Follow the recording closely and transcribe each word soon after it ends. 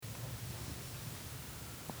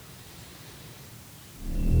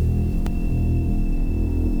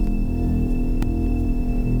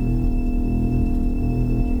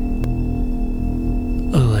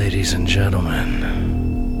and gentlemen,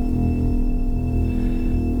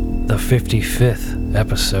 the 55th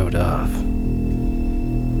episode of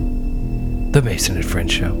the Mason and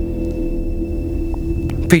Friends Show,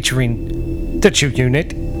 featuring the Chew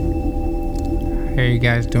Unit. How are you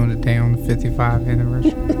guys doing today on the 55th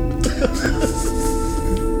anniversary?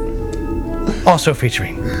 Also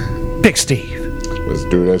featuring Big Steve. Let's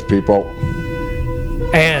do this, people.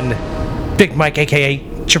 And Big Mike, a.k.a.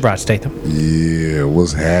 Gerard Statham. Yeah,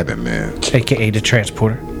 what's happening, man? A.k.a. the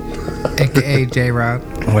Transporter. A.k.a. J-Rod.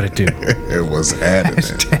 What it do? It was happening.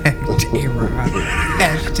 Hashtag J-Rod.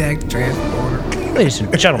 Hashtag Transporter. Ladies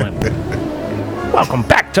and gentlemen, welcome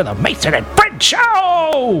back to the Mason and Friends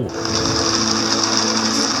Show!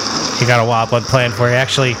 You got a wild one plan for you?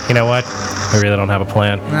 Actually, you know what? I really don't have a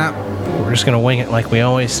plan. Nah. We're just going to wing it like we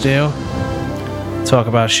always do. Talk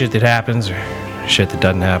about shit that happens or shit that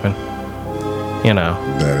doesn't happen. You know.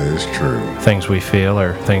 That is true. Things we feel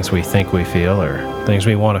or things we think we feel or things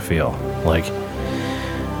we want to feel. Like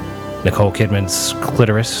Nicole Kidman's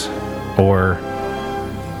clitoris or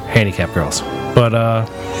handicapped girls. But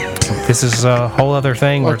this is a whole other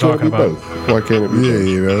thing we're talking about. Both? Why can't it be? Yeah,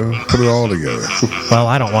 you know, put it all together. Well,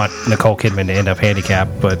 I don't want Nicole Kidman to end up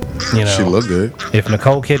handicapped, but you know, She looked good. if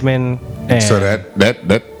Nicole Kidman and So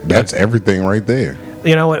that's everything right there.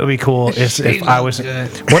 you know what would be cool is if I was.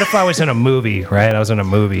 What if I was in a movie, right? I was in a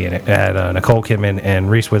movie and it had Nicole Kidman and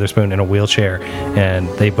Reese Witherspoon in a wheelchair, and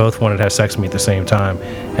they both wanted to have sex with me at the same time,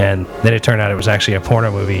 and then it turned out it was actually a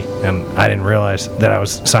porno movie, and I didn't realize that I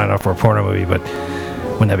was signing up for a porno movie, but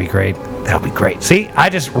wouldn't that be great? That would be great. See, I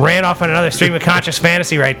just ran off on another stream of conscious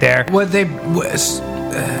fantasy right there. What they...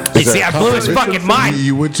 You see, I blew his fucking mind.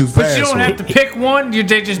 You went too fast. But you don't have to pick one.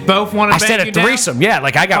 They just both want to I said a threesome. Yeah,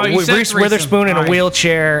 like I got you said Reese threesome. Witherspoon in a All right.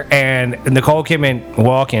 wheelchair and Nicole Kidman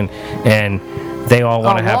walking, and they all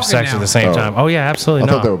want to have walking sex now. at the same time. Oh yeah, absolutely. I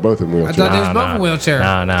no. thought they were both in I wheelchairs. thought they was both in wheelchair.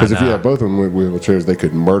 No. Because if you had both of them in wheelchairs, they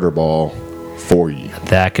could murder ball for you.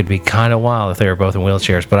 That could be kind of wild if they were both in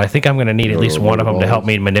wheelchairs, but I think I'm going to need at least one of them to help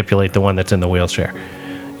me manipulate the one that's in the wheelchair.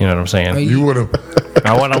 You know what I'm saying? You would have.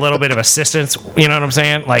 I want a little bit of assistance. You know what I'm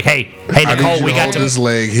saying? Like, hey, Nicole, you we to got hold to this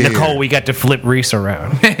leg here. Nicole, we got to flip Reese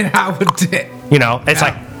around. And I would... You know, it's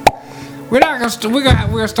like. We're not gonna. We're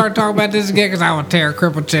gonna start talking about this again because I want to tear a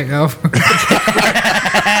crippled chick over.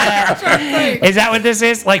 Is that what this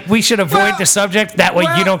is? Like, we should avoid the subject. That way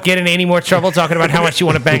you don't get in any more trouble talking about how much you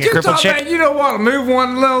want to bang a crippled chick. You don't want to move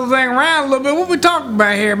one little thing around a little bit. What we talking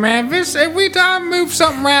about here, man? If we move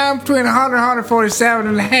something around between 100 and 147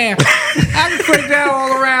 and a half, I can put it down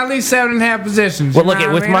all around at least 7.5 positions. Well, look,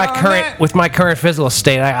 with my current physical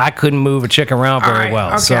state, I couldn't move a chick around very well.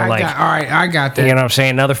 Okay, So, like, I got that. you know what I'm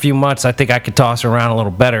saying? Another few months, I think I could toss her around a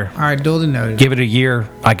little better. All right, duly noted. Give it a year,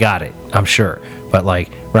 I got it. I'm sure. But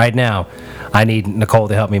like right now, I need Nicole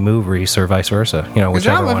to help me move Reese or vice versa. You know,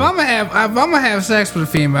 whichever one. If I'm gonna have sex with a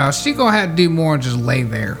female, she gonna have to do more than just lay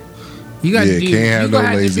there. You got to do. Can't have You no gonna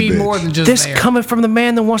have to lazy be bitch. more than just This there. coming from the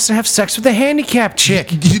man that wants to have sex with a handicapped chick.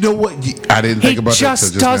 You know what? I didn't think He about that.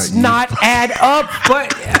 just till does now. not add up.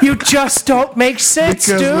 But you just don't make sense,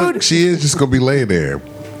 Because dude. look, she is just gonna be laying there.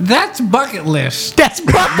 That's bucket list. That's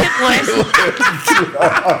bucket list.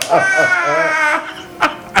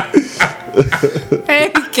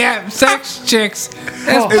 Handicapped sex chicks.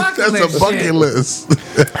 That's bucket list. That's a bucket shit. list.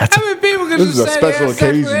 How many people can This is just a say special they have sex with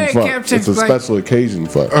occasion handicapped fuck. chicks? It's a Like, special occasion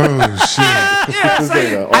fuck. Oh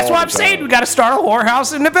shit! That's why I'm saying we got to start a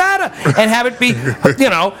whorehouse in Nevada and have it be, you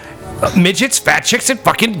know, midgets, fat chicks, and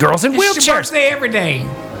fucking girls in it's your wheelchairs. birthday every day.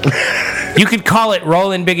 You could call it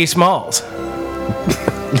Rollin' Biggie Smalls.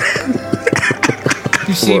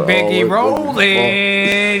 You see We're Biggie all-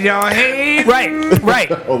 rolling your head.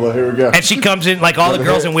 Right. Oh, well, here we go. And she comes in, like all the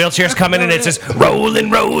girls in wheelchairs come in, and it says, rolling,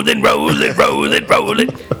 rolling, rolling, rolling, rolling.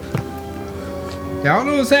 Y'all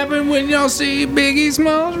know what's happening when y'all see Biggie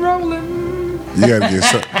Smalls rolling. You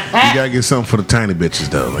gotta get something for the tiny bitches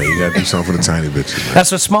though, man. You gotta do something for the tiny bitches. Man. That's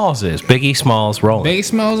what Smalls is. Biggie Smalls rolling. Biggie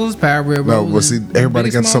Smalls is power wheel No, rolling. but see, everybody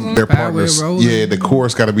Biggie got Smalls something. on Their power wheel partners. rolling. Yeah, the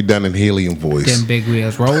chorus got to be done in helium voice. Them big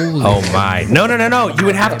wheels rolling. Oh my! No! You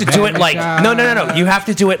would have to do it like no. You have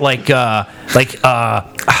to do it like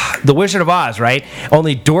the Wizard of Oz, right?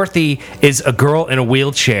 Only Dorothy is a girl in a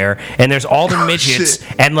wheelchair, and there's all the midgets,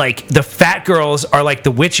 shit. and like the fat girls are like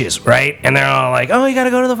the witches, right? And they're all like, "Oh, you got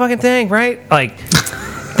to go to the fucking thing, right?" Like,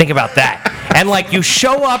 think about that. And like you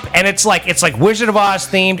show up, and it's like Wizard of Oz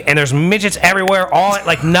themed, and there's midgets everywhere, all at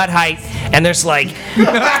like nut height, and there's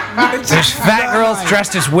fat girls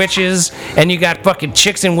dressed as witches, and you got fucking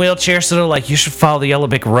chicks in wheelchairs, so they're like, you should follow the yellow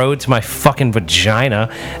brick road to my fucking vagina,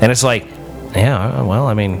 and it's like, Yeah, well,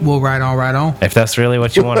 I mean, We'll ride on. if that's really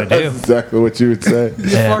what you want to do. That's exactly what you would say.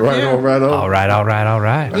 Yeah. Right on, right on. All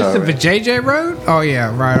right. This is the JJ Road? Oh,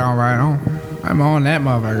 yeah, ride on. I'm on that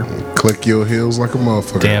motherfucker. Click your heels like a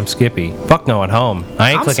motherfucker. Damn Skippy. Fuck going home.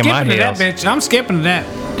 I ain't I'm clicking my skipping to heels. that bitch. I'm skipping to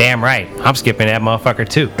that. Damn right. I'm skipping that motherfucker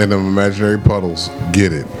too. And them imaginary puddles.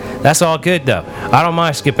 Get it. That's all good though. I don't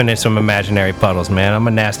mind skipping in some imaginary puddles, man. I'm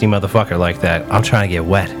a nasty motherfucker like that. I'm trying to get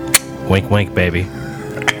wet. Wink, wink, baby.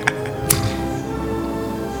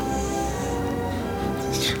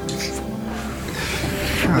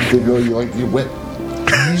 You like you wet.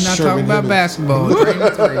 He's not talking about basketball.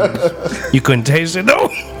 Threes. You couldn't taste it though.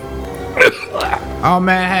 Oh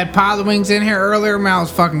man, I had pilot wings in here earlier, man. I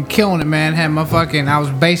was fucking killing it, man. I was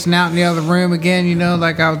basing out in the other room again, you know,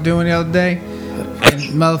 like I was doing the other day. And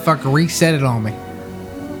motherfucker reset it on me.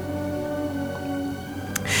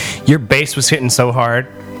 Your bass was hitting so hard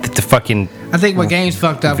that the fucking I think my game's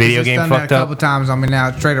fucked up. Video It's game done that fucked a up? couple times on me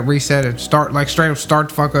now. Straight up reset it. Straight up start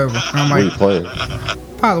the fuck over. And I'm What are you like, playing?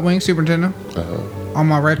 pilot wings, Super Nintendo. On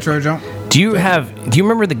my retro jump. Do you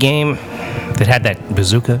remember the game that had that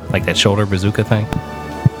bazooka, like that shoulder bazooka thing?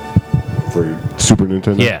 For Super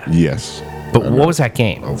Nintendo? Yeah. Yes. But what was that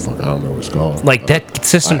game? Oh, fuck. I don't know what it's called. Like that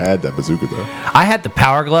system. I had that bazooka, though. I had the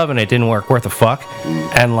Power Glove and it didn't work worth a fuck.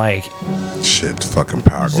 And like Shit, fucking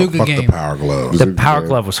power glove. Bazooka Fuck game. the power glove. the Power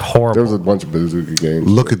Glove was There horrible. was a bunch of bazooka games.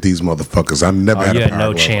 Look at these motherfuckers. I never had you a had power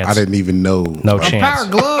no glove. chance. I didn't even know. No A chance. power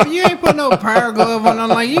glove? You ain't put no power glove on. I'm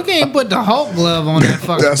like, you can't put the Hulk glove on that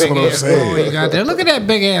fucking That's big what I'm ass saying. paw you got there. Look at that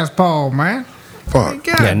big ass paw, man. Fuck.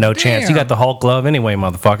 God Yeah, no damn. chance. You got the Hulk glove anyway,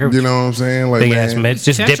 motherfucker. You know what I'm saying? Like, Big man, ass mitts.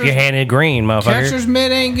 Just dip Catcher's- your hand in green, motherfucker. Catcher's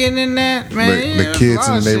mitt ain't getting in that, man. the kids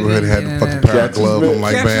in the neighborhood had the fucking power Catcher's glove. mitt. I'm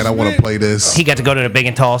like, man, I want to play this. He got to go to the big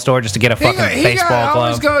and tall store just to get a fucking baseball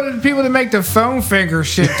always glove. go to the people that make the foam finger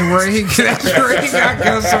shit to where that's where he got to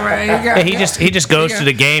go somewhere. Yeah, he just goes to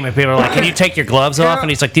the game and people are like, "Can you take your gloves off?" And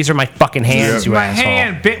he's like, "These are my fucking hands, you my asshole."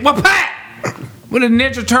 hand bit. What pat? What did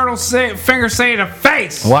Ninja Turtle finger say to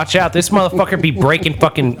face? Watch out, this motherfucker be breaking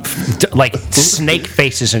fucking like snake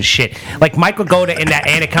faces and shit. Like Mike would go to in that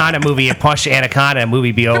Anaconda movie and punch the Anaconda and the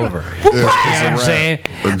movie be over. You know what I'm saying?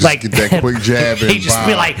 Or just Like get that quick jab he and just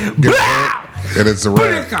be bow. like, Get "Blah!" hurt, and it's a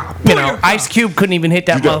wrap. You know, Ice Cube couldn't even hit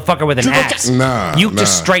that motherfucker with an axe. Nah, you nah.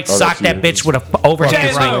 just straight Oh, sock that's that bitch with a overhead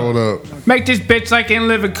J-Lo. swing. Hold up. Make this bitch like in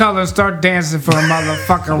living color and start dancing for a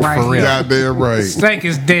motherfucker right real. here. Goddamn right. Snake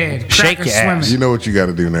is dead. Shake Cracker's your ass. You know what you got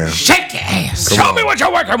to do now. Shake your ass. Show me what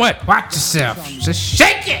you're working with. Watch yourself. Just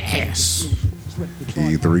shake your ass.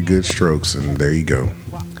 Give you 3 good strokes, and there you go.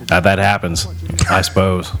 That happens, I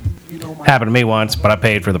suppose. Happened to me once, but I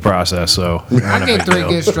paid for the process, so I get 3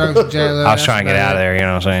 good strokes, J-Lo. I was trying to get out of there. You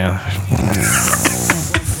know what I'm saying?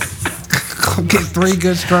 Get 3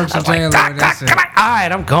 good strokes of J-Lo. That's it. All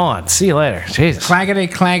right, I'm gone. See you later. Jesus. Clangety,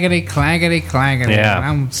 clangety, clangety, clangety. Yeah. And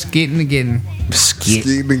I'm skeeting again. Skeet.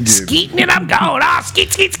 Skeeting again. Skeeting and I'm going. Oh,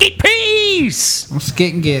 skeet, skeet, skeet. Peace. I'm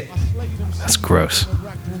skeeting get. That's gross.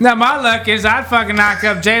 Now, my luck is I'd fucking knock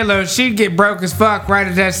up J-Lo. She'd get broke as fuck right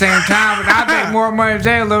at that same time. But I'd make more money than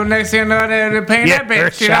J-Lo. Next thing you know, they're paying Yeah, that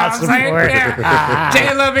bitch. You know child what I'm saying? support. Yeah.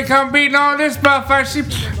 J-Lo become beating on this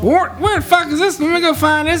motherfucker. Where the fuck is this? Let me go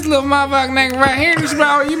find this little motherfucking nigga right here. This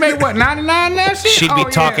bro, you made what, 99 now? Shit? She'd be Oh,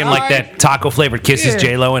 talking yeah, like all that taco flavored kisses Yeah.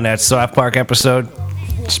 J-Lo in that South Park episode.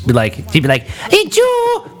 She'd be like, "Hey, Joe,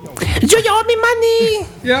 you owe me money.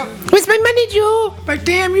 Yep. Where's my money, Joe?" Like,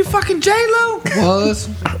 damn, you fucking J-Lo? Was.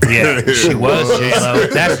 Yeah, she was J-Lo.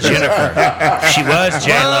 That's Jennifer. She was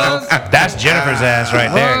J-Lo. That's Jennifer's ass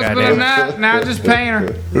right there, But goddamn. now just paying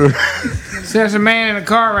her. There's a man in the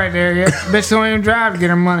car right there. Yeah. Bitch don't even drive to get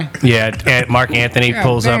her money. Yeah, and Mark Anthony God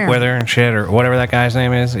pulls damn. up with her and shit, or whatever that guy's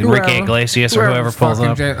name is. Enrique Iglesias or whoever pulls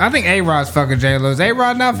up. I think A-Rod's fucking J-Lo. Is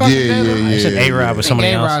A-Rod not fucking Yeah, J-Lo? yeah, I said A-Rod with somebody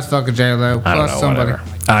else. A-Rod's fucking J-Lo. I don't Plus know, somebody. whatever.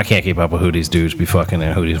 I can't keep up with who these dudes be fucking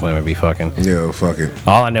and who these women be fucking. Yeah, fuck it.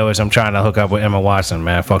 All I know is I'm trying to hook up with Emma Watson,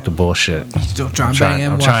 man. Fuck the bullshit. Still trying to bang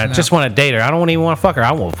him. I'm trying. Just want to date her. I don't even want to fuck her.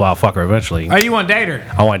 I'll fuck her eventually. Oh, you want to date her?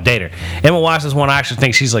 I want to date her. Emma Watson's one I actually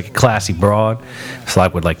think she's like a classy broad. So I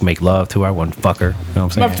would like make love to her. I wouldn't fuck her. You know what I'm I'm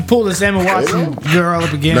saying? about to pull this Emma Watson girl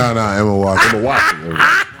up again. No, Emma Watson. I'm watching.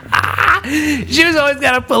 She was always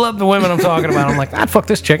got to pull up the women I'm talking about. I'm like, I'd fuck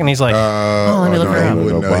this chick. And he's like, let me look no, around. he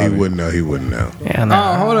wouldn't know. He Nobody. wouldn't know. He wouldn't know. Yeah, no,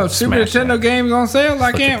 Oh, hold up. Super smash Nintendo games on sale? I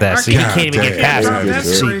Look can't. at that. I See, you can't can't even get past drop that it.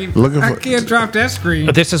 See, screen. looking I for- can't drop that screen.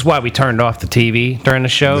 But this is why we turned off the TV during the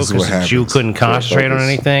show, This is what because Jew happens. couldn't concentrate on focus.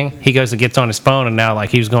 anything. He goes and gets on his phone, and now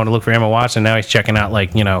like he was going to look for Emma Watson. Now he's checking out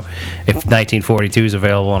if 1942 is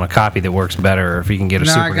available on a copy that works better, or if he can get a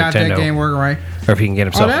No, Super I got Nintendo, that game working right. or if he can get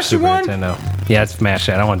himself a that's the Super one? Nintendo. Yeah, it's smash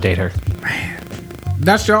that. I want to date her.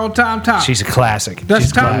 That's your all-time top. She's a classic. That's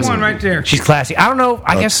She's top classic. one right there. She's classy. I don't know.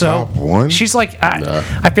 I guess so. top one? She's like,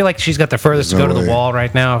 I feel like she's got the furthest to No go to the way. wall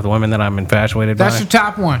right now of the women that I'm infatuated That's by. your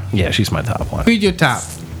top one. Yeah, she's my top one. Who's your top?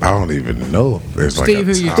 I don't even know if there's like Steve,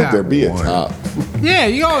 a who you top top? There be a one. top. Yeah,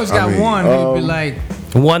 you always got mean, one who'd be like,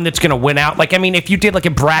 One that's gonna win out. Like, I mean, if you did like a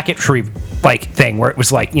bracketry like thing where it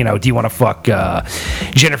was like, you know, do you want to fuck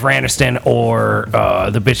Jennifer Aniston or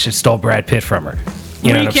the bitch that stole Brad Pitt from her? You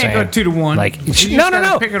Well, know you what I'm can't saying? go 2-1. Like, You just no.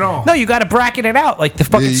 gotta pick it all. No, you got to bracket it out like the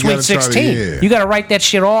fucking you Sweet gotta try to- 16. yeah. You got to write that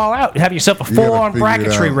shit all out. Have yourself a gotta full-on figure it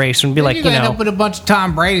bracketry out. race and be like, you're you gonna end know. up with a bunch of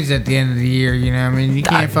Tom Brady's at the end of the year. You know what I mean? You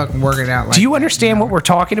can't fucking work it out like Do you that, understand know? what we're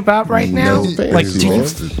talking about right now? No, Like, fantasy, do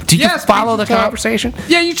you man. Yes, follow the fantasy talk. conversation?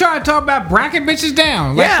 Yeah, you trying to talk about bracket bitches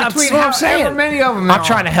down. Like Yeah, that's between what I'm saying. however many of them I'm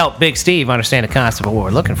trying to help Big Steve understand the concept of what we're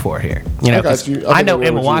looking for here. You know, I got 'cause you. I I know think I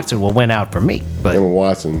Emma know what you- Watson will win out for me, but Emma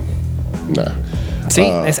Watson. Nah. see,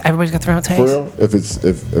 everybody's got their own For taste. real?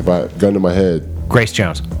 If I gun to my head, Grace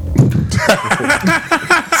Jones.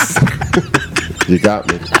 you got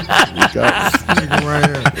me. You got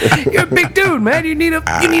me. You're a big dude, man. You need a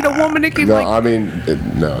woman that can No, like. I mean,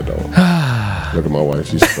 no, don't. Look at my wife.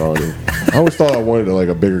 She's scrawny. I always thought I wanted like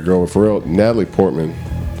a bigger girl, but for real, Natalie Portman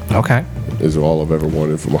Okay, is all I've ever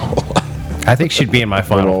wanted for my whole life. I think she'd be in my My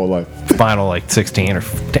final whole life. like 16 or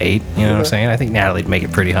to 8. You know what I'm saying? I think Natalie'd make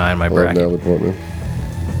it pretty high in my I love bracket. Natalie Portman.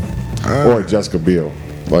 Or Jessica Biel.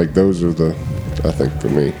 Like those are the, I think for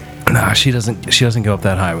me. Nah, she doesn't go up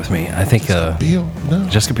that high with me. I think Bill, no.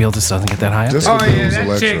 Jessica Biel just doesn't get that high. Up. Jessica Oh yeah, Biel's that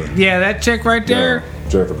Electra. chick. Yeah, that chick right there.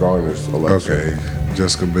 Jennifer Garner's Alexa. Okay,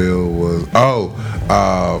 Jessica Biel was.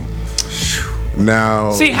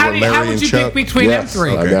 Now. See, how would you pick between Yes, them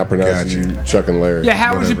three? Okay, I now pronounce got you Chuck and Larry. Yeah,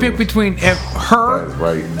 how would you whatever pick it was. between her? That's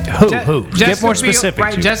right. Who? Get more specific. Biel,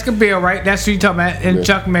 right? Jude. Jessica Biel, right? That's who you talking about, and Yeah.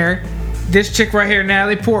 Chuck Mary. This chick right here,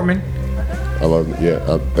 Natalie Portman. I love it.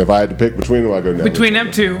 Yeah. If I had to pick between them, I'd go Natalie Between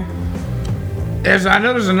them two, I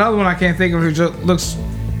know there's another one I can't think of who just looks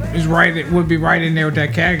is right. It would be right in there with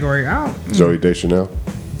that category. I don't. Zoe Deschanel.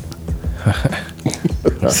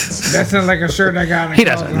 That sounds like a shirt I got. In He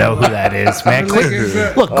doesn't know who that is, man.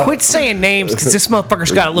 Look, quit saying names because this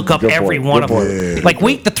motherfucker's got to look up Good every point, one of good them. point.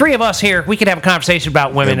 Like the three of us here, we could have a conversation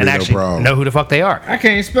about women That'd and be no actually problem. know who the fuck they are. I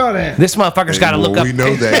can't spell that. This motherfucker's got to Well, look up we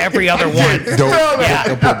know that. every other one.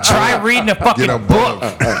 Don't Try reading a fucking get a book.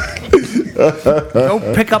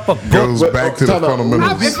 Go pick up a book. Goes back to the Time out.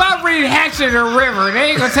 fundamentals. If I read Hatchet or River,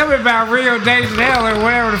 they ain't gonna tell me about Rio de Janeiro or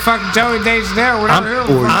whatever the fuck Joey de Janeiro,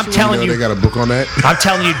 whatever. I'm telling you, they got a book on that. I'm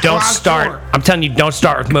telling you, don't Well, I'm start. sure. I'm telling you, don't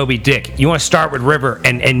start with Moby Dick. You want to start with River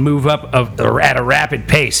and move up at a rapid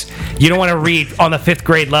pace. You don't want to read on the 5th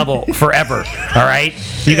grade level forever. All right,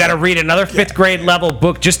 you got to read another 5th grade level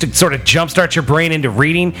book just to sort of jumpstart your brain into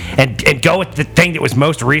reading and go with the thing that was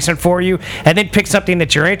most recent for you, and then pick something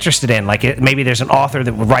that you're interested in. Like maybe there's an author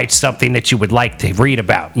that writes something that you would like to read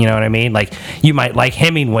about. You know what I mean? Like you might like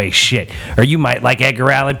Hemingway shit, or you might like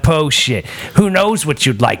Edgar Allan Poe shit. Who knows what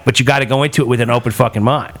you'd like? But you got to go into it with an open fucking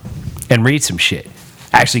mind and read some shit.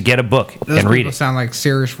 Actually, get a book Those and read people it. sound like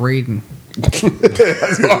serious reading.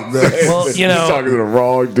 Well, you You're know, talking to the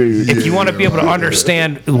wrong dude. if you want to be able to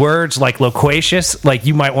understand words like loquacious, like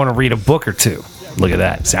you might want to read a book or two. Look at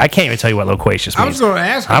that. See, I can't even tell you what loquacious I means. was going to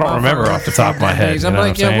ask. I don't remember off the top of my head. You I'm know like,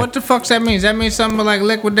 what I'm yeah, saying? what the fuck's that mean? Does that mean something like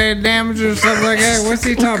liquidated damages or something like that? What's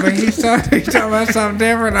he talking about? He's talking about something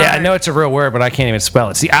different. Yeah, I know it's a real word, but I can't even spell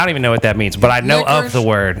it. See, I don't even know what that means, but I know of Licorice? the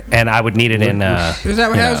word, and I would need it in. Is that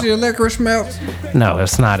what has your licorice smells? No,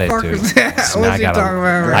 that's not it, Fuck dude. is that? It's What's not- he talking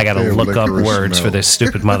about, right? I gotta there? look up Licorice words for smell. this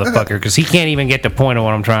stupid motherfucker because he can't even get the point of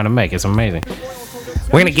what I'm trying to make. It's amazing.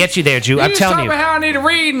 We're gonna get you there, Jew. I'm just telling talking you. about how I need to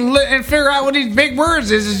read and figure out what these big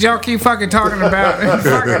words is y'all keep fucking talking about and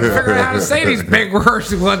fucking figure out how to say these big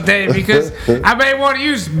words one day because I may want to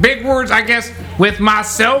use big words, I guess, with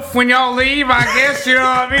myself when y'all leave, I guess, you know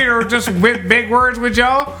what I mean, or just with big words with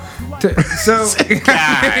y'all. So,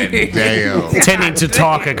 God damn. Tending to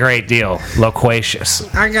talk a great deal,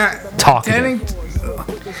 loquacious. I got Talkative.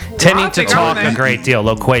 Tending I to think talk I'm a great deal,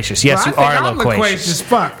 loquacious. Yes, Well, I you think are I'm loquacious. loquacious,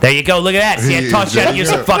 fuck. There you go. Look at that. See, I taught you how to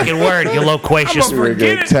use a fucking word. You loquacious. I'm a- You're gonna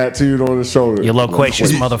Forget get it. tattooed on the shoulder. You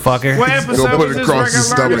loquacious motherfucker. what episode Go put was it this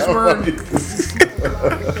across where I the learned this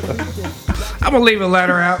word? I'm gonna leave a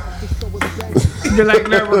letter out. Be like,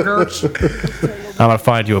 never Gertz. I'm gonna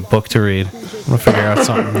find you a book to read. I'm gonna figure out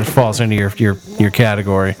something that falls into your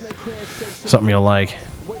category. Something you'll like.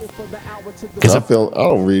 I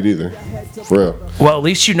don't read either. For real. Well, at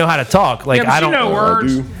least you know how to talk. Like Yeah, I don't. you know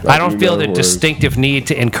words. I don't feel the words. distinctive need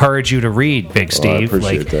to encourage you to read, Big Steve.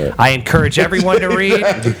 appreciate that. I encourage everyone to read.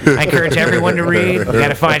 I encourage everyone to read. You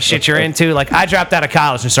gotta find shit you're into. Like I dropped out of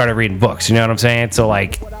college and started reading books. You know what I'm saying? So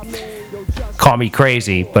like, call me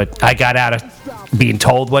crazy, but I got out of being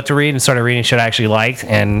told what to read and started reading shit I actually liked,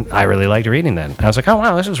 and I really liked reading then. I was like, oh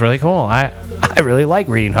wow, this is really cool. I really like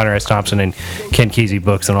reading Hunter S. Thompson and Ken Kesey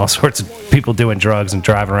books and all sorts of people doing drugs and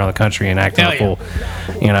driving around the country and acting a fool.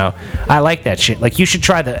 You know, I like that shit. Like you should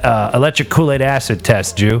try the electric Kool-Aid acid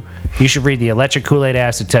test, Jew. You should read the electric Kool-Aid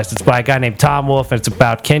acid test. It's by a guy named Tom Wolfe, and it's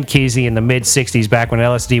about Ken Kesey in the mid '60s, back when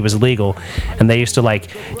LSD was legal, and they used to like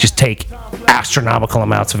just take astronomical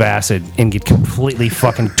amounts of acid and get completely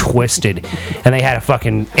fucking twisted. And they had a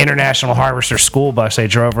fucking International Harvester school bus they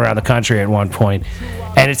drove around the country at one point,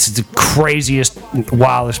 and it's the craziest,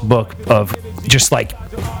 wildest book of just like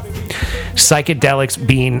psychedelics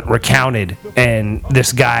being recounted. And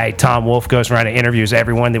this guy Tom Wolfe goes around and interviews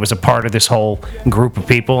everyone that was a part of this whole group of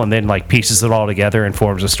people, and then like pieces it all together and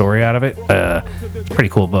forms a story out of it. Pretty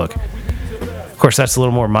cool book. Of course, that's a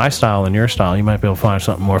little more my style than your style. You might be able to find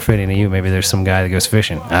something more fitting to you. Maybe there's some guy that goes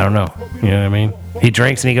fishing. I don't know. You know what I mean? He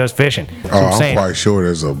drinks and he goes fishing. That's what I'm saying. quite sure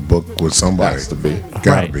there's a book with somebody. Has to be. Gotta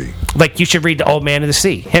Right. be. Like you should read The Old Man of the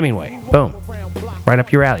Sea, Hemingway. Boom. Right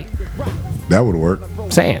up your alley. That would work.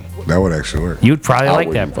 Saying. That would actually work. You'd probably I like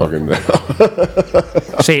that wouldn't book. fucking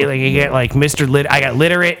know. See, like you get like Mr. I got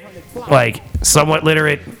literate, like somewhat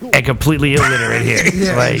literate, and completely illiterate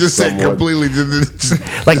here. Like, Just said Somewhat. completely.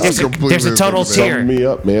 like there's a total tier. Sum me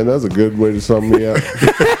up, man. That's a good way to sum me up. Is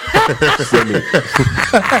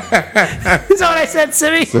that what I said,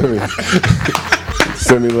 Simmy?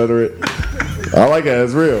 Semi-literate. I like it.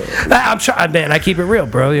 It's real. I'm trying, man. I keep it real,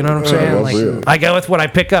 bro. You know what I'm saying? that's Like, real. I go with what I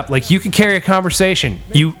pick up. Like, you can carry a conversation.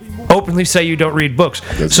 You openly say you don't read books,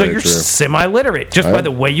 That's so very you're true. semi-literate just by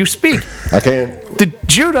the way you speak. I can. The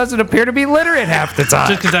Jew doesn't appear to be literate half the time.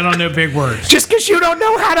 Just because I don't know big words. Just because you don't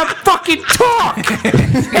know how to fucking talk.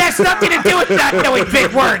 It has nothing to do with not knowing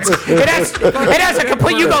big words. It has a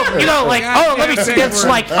complete. You go like, oh, let me see. It's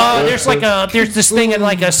like, oh, there's this thing and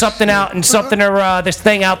like a something out and something or this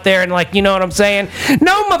thing out there and like, you know what I'm saying?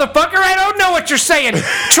 No, motherfucker, I don't know what you're saying.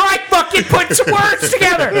 Try fucking putting some words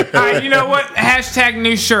together. All right, you know what? Hashtag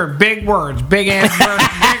new shirt. Big words. Big ass words.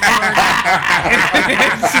 Big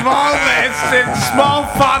words. It's small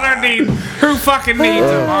font underneath. Who fucking needs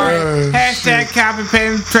them? All right. Hashtag copy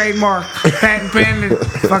pen trademark. Patent pen.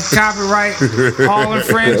 Fucking copyright. All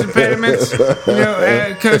infringed impediments. You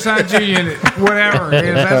know, cosign G unit. Whatever.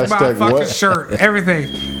 Yeah, that's my Hashtag fucking what? shirt. Everything.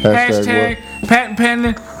 Hashtag patent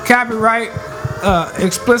pending. Copyright.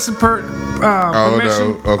 Explicit permission.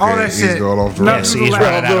 no. Okay, all that he's shit. going off the Nothing's rails. He's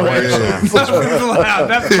allowed. running out of words. Nothing's allowed.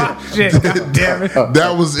 That's my shit. God damn it.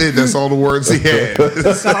 That was it. That's all the words he had.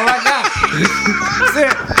 That's all I got. That's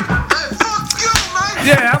it.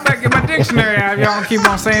 Yeah, I'm about to get my dictionary out. Y'all keep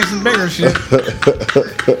on saying some bigger shit.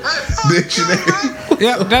 Dictionary.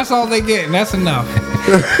 Yep, that's all they get, and that's enough.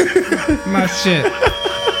 My shit.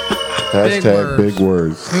 Hashtag Big big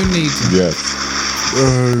words. Who needs them? Yes.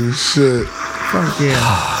 Oh shit. Fuck yeah.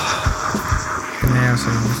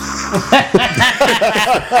 Assholes.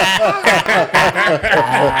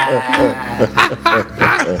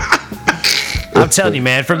 I'm telling you,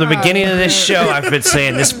 man, from the beginning of this show, I've been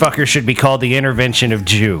saying this fucker should be called the intervention of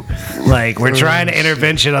Jew. Like, we're trying to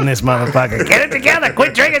intervention on this motherfucker. Get it together.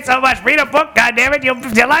 Quit drinking so much. Read a book, goddammit.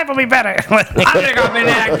 Your life will be better. I think I've been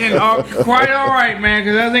acting quite all right, man,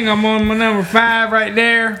 because I think I'm on my number 5 right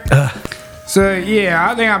there. So, yeah,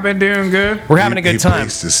 I think I've been doing good. We're having a good He time.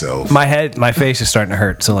 paced himself. My face is starting to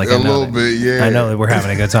hurt. So, like, A I know little bit, yeah. I know that we're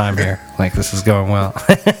having a good time here. Like, this is going well.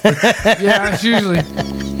 Yeah, it's usually.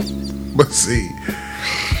 But see,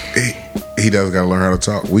 he doesn't got to learn how to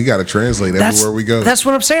talk. We got to translate everywhere we go. That's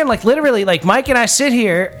what I'm saying. Like, literally, like, Mike and I sit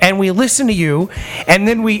here and we listen to you, and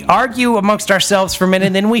then we argue amongst ourselves for a minute,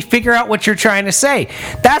 and then we figure out what you're trying to say.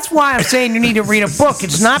 That's why I'm saying you need to read a book.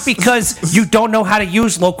 It's not because you don't know how to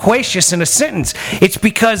use loquacious in a sentence. It's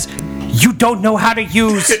because you don't know how to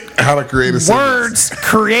use how to create a words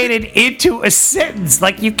created into a sentence.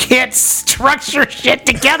 Like, you can't structure shit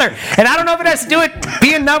together. And I don't know if it has to do with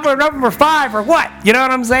being number 5 or what. You know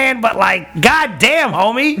what I'm saying? But, like, goddamn,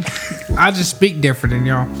 homie. I just speak different than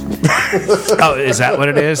y'all. Oh, is that what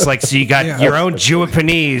it is? Like, so you got your own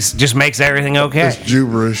Jewapanese just makes everything okay. It's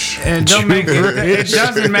gibberish. And it doesn't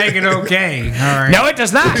make it okay. All right. No, it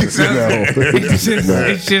does not. It's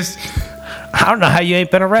just I don't know how you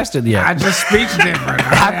ain't been arrested yet. I just speak different.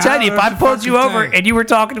 I'm telling you, if I pulled you over and you were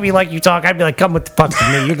talking to me like you talk, I'd be like, come with the fuck to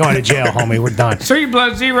me. You're going to jail, homie. We're done. 3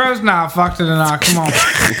 blood zeros? Nah, fuck to the knock. Come on.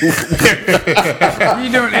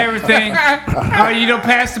 You doing everything. You don't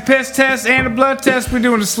pass the piss test and the blood test. We're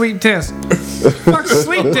doing the sleep test. Fuck the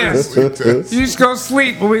sleep test. You just go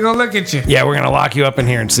sleep, but we gonna look at you. Yeah, we're going to lock you up in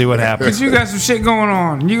here and see what happens. Cause you got some shit going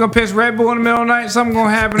on. You gonna piss Red Bull in the middle of the night? Something gonna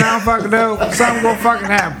happen. I don't fucking know. Something gonna fucking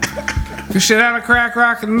happen. You shit out of crack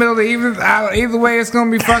rock in the middle of the evening. Either way, it's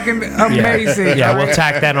gonna be fucking amazing. Yeah, we'll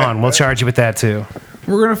tack that on. We'll charge you with that too.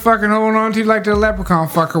 We're gonna fucking hold on to you like the leprechaun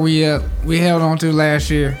fucker we held on to last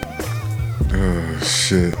year. Oh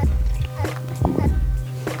shit.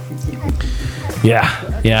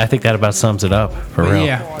 Yeah, I think that about sums it up for real.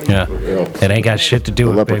 Yeah. It ain't got shit to do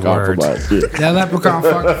with big words. That leprechaun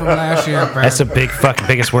fucker from last year. Bro. That's the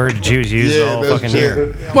biggest word the Jews use the whole fucking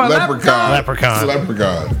year. What, Leprechaun. Leprechaun.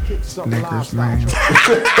 Leprechaun. Snickers, man.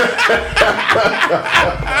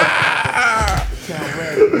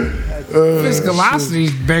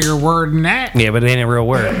 Physicalocity's bigger word than that. Yeah, but it ain't a real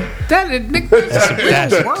word.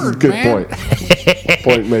 That's a word, Good man.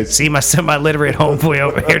 point, mate. See, my semi-literate homeboy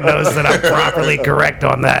over here knows that I'm properly correct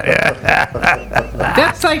on that.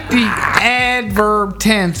 That's like the adverb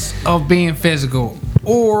tense of being physical.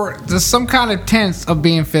 Or there's some kind of tense of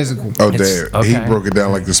being physical. Oh, there. Okay. He broke it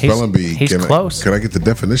down like the spelling bee. He's close. Can I get the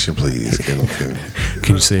definition, please?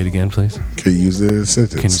 Can you say it again, please? Can you use it in a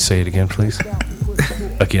sentence? Can you say it again, please?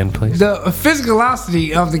 Again, please. The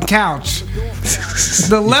physicalocity of the couch,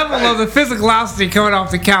 the level of the physicalocity coming off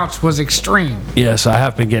the couch was extreme. Yes, I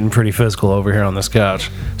have been getting pretty physical over here on this couch,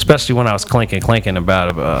 especially when I was clinking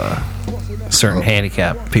about certain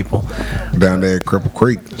handicapped people Down there at Cripple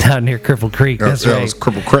Creek. down near Cripple Creek. That's That right. was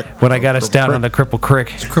Cripple Creek. When I got us down on the Cripple Creek.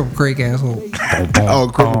 Cripple Creek asshole.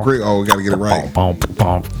 Oh, Cripple Creek. Oh, we got to get it right.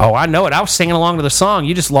 Oh, I know it. I was singing along to the song.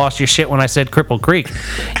 You just lost your shit when I said Cripple Creek.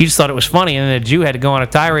 You just thought it was funny, and then a Jew had to go on a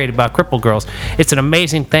tirade about cripple girls. It's an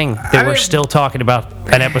amazing thing that we're still talking about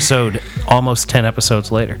an episode almost 10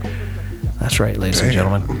 episodes later. That's right, ladies and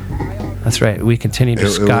gentlemen. That's right. We continue to It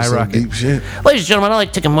was some skyrocket. deep shit. Ladies and gentlemen, I'd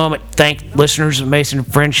like to take a moment to thank listeners of the Mason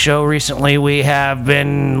and Friends show. Recently, we have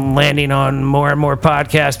been landing on more and more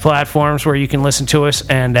podcast platforms where you can listen to us.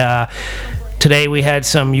 And today we had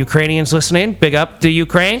some Ukrainians listening. Big up to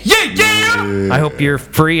Ukraine. Yeah. I hope you're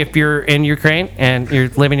free if you're in Ukraine and you're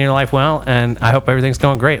living your life well. And I hope everything's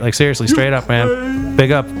going great. Like, seriously, straight up, man.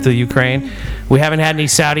 Big up to Ukraine. We haven't had any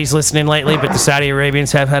Saudis listening lately, but the Saudi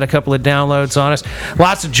Arabians have had a couple of downloads on us.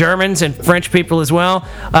 Lots of Germans and French people as well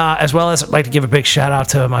as I'd like to give a big shout out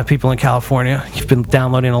to my people in California. You've been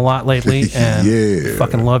downloading a lot lately, and Yeah.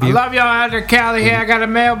 fucking love I you. love y'all out there, Cali. Here, I got a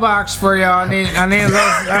mailbox for y'all. I need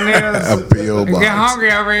A P.O. box. get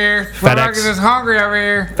hungry over here. FedEx. Is hungry over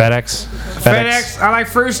here. FedEx. I like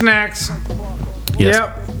fruit snacks. Yes.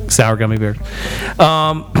 Yep. Sour gummy bears.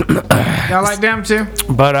 Y'all like them too?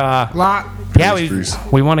 But Lot. yeah, Pastries.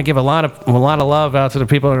 we want to give a lot of love out to the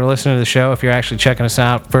people that are listening to the show. If you're actually checking us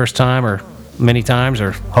out first time or many times,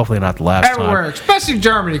 or hopefully not the last Everywhere, especially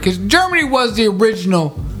Germany, because Germany was the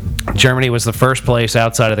original time. Germany was the first place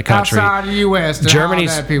outside of the country. outside the U.S. to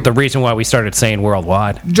Germany's holler at people. the reason why we started saying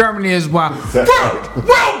worldwide. Germany is wild.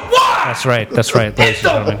 Worldwide! That's right, ladies and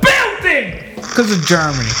gentlemen. Building! Because of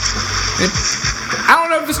Germany. I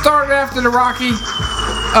don't know if it started after the Rocky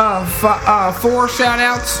 4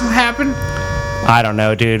 shout-outs happened. I don't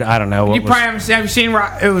know, dude. I don't know. What You probably haven't have you seen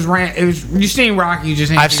you seen Rocky, you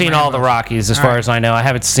just ain't I've seen all the Rockies as far as I know. I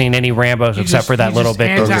haven't seen any Rambos except for that little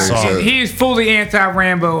bit of the song. He is fully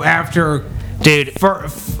anti-Rambo after Dude,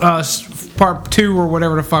 part 2 or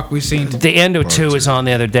whatever the fuck we seen. the end of 2 was on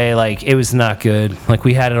the other day. Like, it was not good. Like,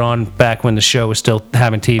 we had it on back when the show was still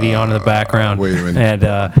having TV on in the background. Wait a minute.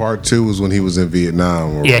 And Part 2 was when he was in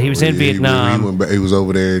Vietnam. Yeah, he was in Vietnam. He was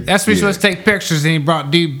over there. That's when he was supposed to take pictures, and he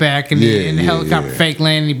brought dude back, and the helicopter fake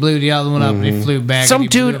landed, and he blew the other one up, and he flew back. some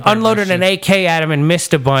and he blew dude up unloaded an AK at him and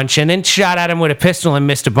missed a bunch, and then shot at him with a pistol and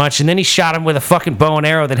missed a bunch, and then he shot him with a fucking bow and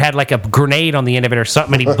arrow that had like a grenade on the end of it or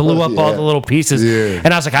something, and he blew up all the little pieces. Yeah.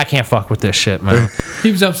 And I was like, I can't fuck with this shit, man.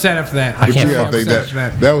 He was upset after that. I can't Yeah, I fuck think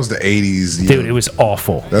with that was the 80s. Dude, it was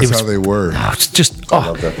awful. That's it was, how they were. Oh, it's just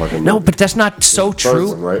love that fucking no, movie. but that's not so First true.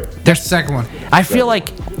 one, right? There's the second one. I feel like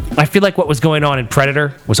what was going on in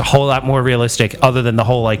Predator was a whole lot more realistic, other than the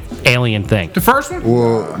whole like alien thing. The first one?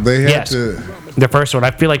 Well, they had Yes, to. the first one.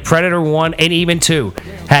 I feel like Predator 1 and even 2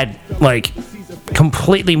 had like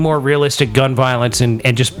completely more realistic gun violence and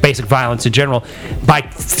just basic violence in general by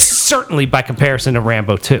certainly by comparison to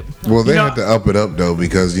Rambo 2. Well, they had to up it up though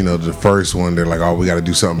because the first one they're like, oh, we got to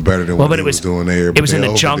do something better than what he was doing there. It was in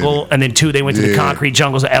the jungle, and then 2 they went to the concrete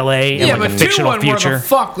jungles of L.A. and like a fictional future.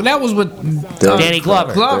 Fuck, that was with Danny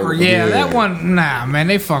Glover. That one, nah, man,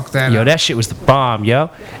 they fucked that. Yo, up. that shit was the bomb, yo.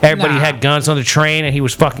 Everybody had guns on the train, and he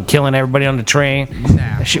was fucking killing everybody on the train.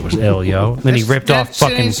 That shit was ill, yo. Then he ripped off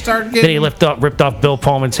Bill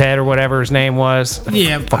Pullman's head or whatever his name was.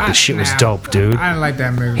 Yeah, fucking shit was dope, dude. I didn't like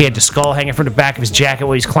that movie. He had the skull hanging from the back of his jacket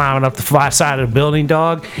while he's climbing up the side of the building,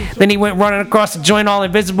 dog. Then he went running across the joint all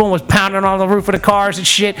invisible and was pounding on the roof of the cars and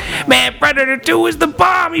shit. Man, Predator 2 was the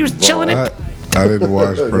bomb. He was chilling it. I didn't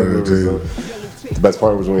watch Predator 2. The best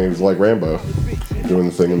part was when he was like Rambo, doing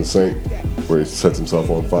the thing in the sink where he sets himself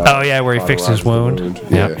on fire. Oh yeah, where he fixed his wound.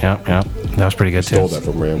 Yep. That was pretty good too. Stole that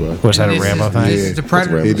from Rambo. Was that a Rambo thing? This is the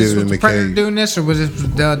Predator. He did it in the Predator cave. doing this, or was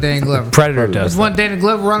it Danny Glover? Predator does. Was one Danny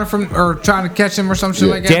Glover running from or trying to catch him or some shit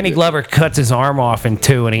like that? Danny Glover cuts his arm off in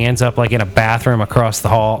 2, and he ends up like in a bathroom across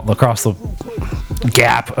the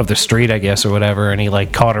gap of the street, I guess, or whatever, and he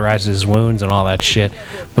like cauterizes his wounds and all that shit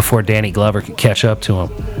before Danny Glover could catch up to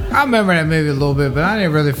him. I remember that movie a little bit, but I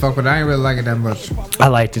didn't really fuck with it. I didn't really like it that much. I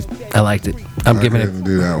liked it. I'm giving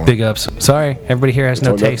it big ups. Sorry, everybody here has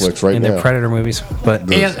no taste in their Predator movies, but all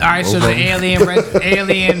right, so the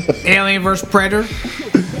Alien versus Predator.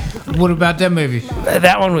 What about that movie?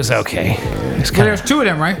 That one was okay. There's 2 of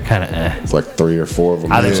them, right? Kind of. It's like 3 or 4 of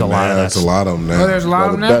them. There's a lot of That's a lot of them now. Oh, there's a lot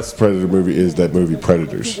of them now? The best Predator movie is that movie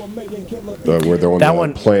Predators. Where they're on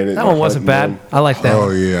the planet. That one wasn't bad. I like that.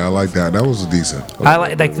 Oh yeah, I like that. That was decent. I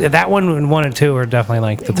like that one. And 1 and 2 are definitely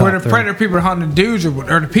like the top Where the 3. Predator people are hunting dudes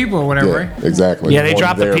or the people or whatever, right? Exactly. Yeah, they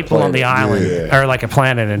drop the people on the island or like a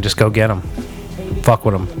planet and just go get them. Fuck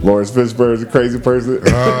with them. Lawrence Fishburne's a crazy person. He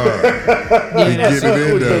get it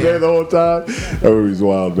in there the whole time. That movie's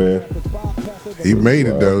wild, man. He made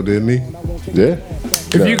it though, didn't he? Yeah.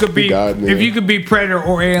 If you could be Predator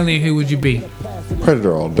or Alien, who would you be?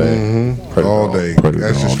 Predator all day. Mm-hmm. Predator all day.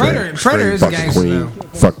 That's just Predator is a gangster though.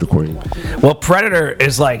 Fuck the queen. Well, Predator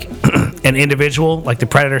is like an individual. Like the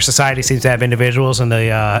Predator society seems to have individuals, and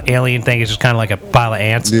the alien thing is just kind of like a pile of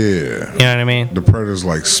ants. Yeah. You know what I mean? The Predator's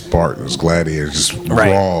like Spartans, gladiators, just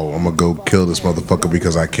raw. I'm gonna go kill this motherfucker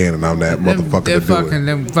because I can, and I'm that motherfucker to do it.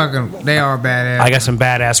 They are badass. I got some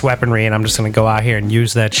badass weaponry, and I'm just gonna go out here and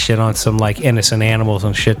use that shit on some like innocent animals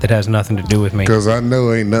and shit that has nothing to do with me. Because I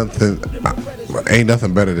know ain't nothing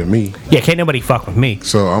better than me. Yeah, can't nobody fuck with me.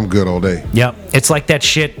 So I'm good all day. Yep, it's like that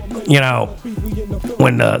shit,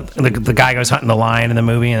 when the guy goes hunting the lion in the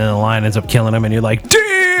movie, and then the lion ends up killing him, and you're like,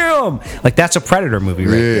 damn! Like that's a Predator movie,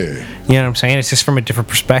 right? Yeah. You know what I'm saying? It's just from a different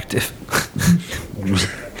perspective.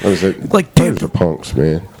 Like, Predators are punks,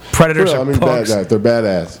 man. Predators are punks. They're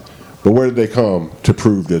badass. But where did they come to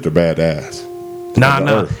prove that they're badass?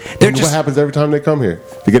 No. What happens every time they come here?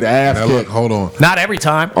 They get ass kicked. Look, hold on. Not every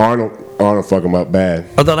time. Arnold fuck them up bad.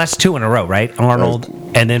 Although that's 2 in a row, right? Arnold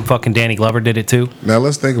and then fucking Danny Glover did it too. Now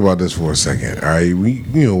let's think about this for a second. All right,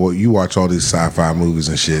 you watch all these sci-fi movies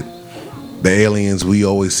and shit. The aliens, we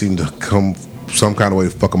always seem to come some kind of way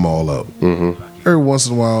to fuck them all up. Mm-hmm. Every once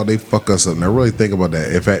in a while, they fuck us up. Now really think about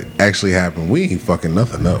that. If that actually happened, we ain't fucking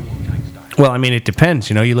nothing up. Well, I mean, it depends.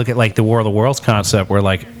 You look at like the War of the Worlds concept, where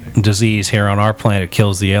like disease here on our planet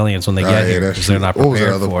kills the aliens when they get here because they're not prepared for it.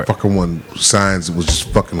 What was that other fucking one? Signs was just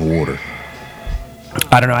fucking water.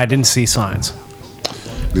 I don't know. I didn't see Signs.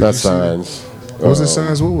 That's Signs. Was it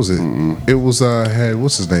Signs? What was it? Mm-mm. It was had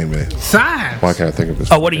what's his name in it? Signs. Why can't I think of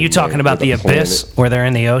his? Oh, what are you talking about? The Abyss, where they're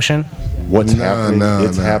in the ocean? What's happening?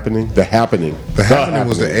 It's happening. The happening. The happening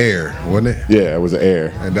was the air, wasn't it? Yeah, it was the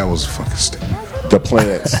air, and that was fucking stupid.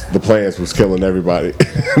 The plants was killing everybody.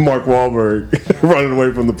 Mark Wahlberg running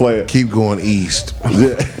away from the plant. Keep going east.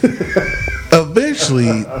 Yeah.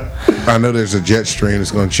 Eventually, I know there's a jet stream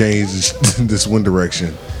that's going to change this wind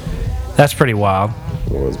direction. That's pretty wild.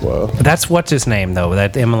 It was wild. That's what's his name though?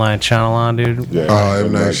 That M. Night Shyamalan dude. Yeah.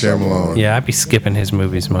 M. Night Shyamalan. Yeah, I'd be skipping his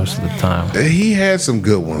movies most of the time. He had some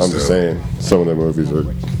good ones. I'm just saying, some of the movies are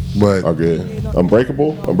good.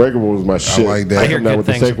 Unbreakable was my shit. I like that. I hear good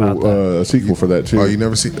things about that. A sequel for that too. Oh, you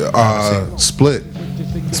never see Split.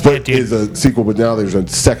 Split is a sequel, but now there's a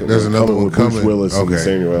second. There's another one with coming. Bruce Willis and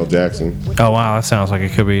Samuel L. Jackson. Oh wow, that sounds like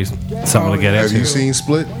it could be something to get into. Have you seen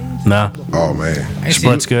Split? No. Oh man,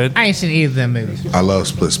 Split's good. I ain't seen either of them movies. I love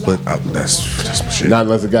Split. That's my shit. Not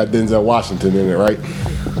unless it got Denzel Washington in it, right?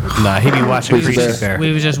 Nah, he be watching Crazy Bear.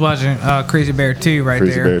 We was just watching Crazy Bear 2 right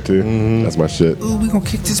Crazy there. Bear 2. Mm-hmm. That's my shit. Ooh, we gonna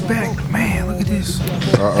kick this back, man. Look at this.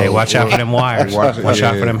 Hey, watch out for them wires. Watch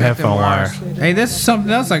out for them headphone wires. Hey, this is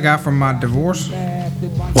something else I got from my divorce.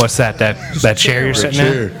 What's that? That chair you're sitting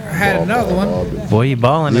in? I had another one. Boy, you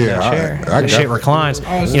balling in Yeah, that chair. I That got shit it. reclines.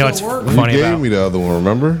 Oh, You know what's still work? funny You gave about? me the other one,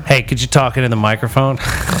 remember? Hey, could you talk into the microphone?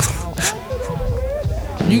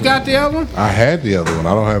 You got the other one? I had the other one.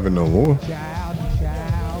 I don't have it no more.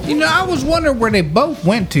 You know, I was wondering where they both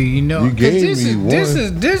went to. You know, You 'cause gave this me is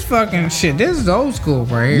one. this fucking shit. This is old school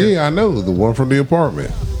right here, Yeah, I know. The one from the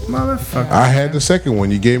apartment. motherfucker. I had the second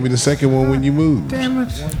one. You gave me the second one when you moved. Damn it!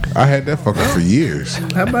 I had that fucker for years.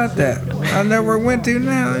 How about that? I know where it went to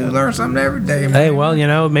now. You learn something every day, man. Hey, well, you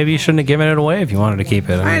know, maybe you shouldn't have given it away if you wanted to keep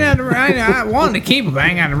it. I wanted to keep it, but I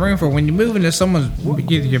ain't got the room for it. When you move into someone's,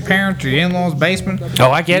 either your parents or your in-laws' basement.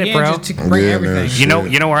 Oh, I get you it, bro. can't just bring Yeah, everything.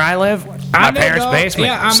 man. You know where I live? My I know, parents' dog. basement.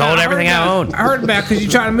 Yeah, Sold heard everything I about- owned. I heard about because you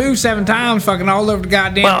try to move 7 times, fucking all over the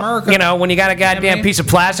goddamn Well, America. you know, when you got a goddamn man. piece of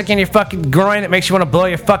plastic in your fucking groin that makes you want to blow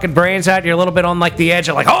your fucking brains out, you're a little bit on like the edge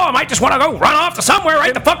of like, oh, I might just want to go run off to somewhere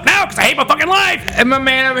right the fuck now because I hate my fucking life. And my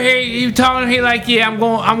man over here, you telling him he like, yeah, I'm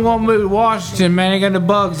going to move to Washington, man. They got the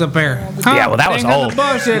bugs up there. Huh? Yeah, well, that They was ain't got old. the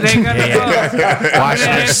bugs there. They ain't got the bugs.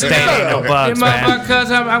 Washington State ain't no bugs, man. Cause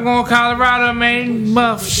I'm going to Colorado, man.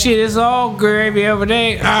 Muff, shit, it's all gravy over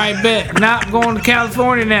there. All right, bet. Now I'm going to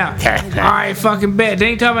California now. All right, fucking bet. They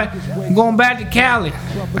ain't talking about I'm going back to Cali.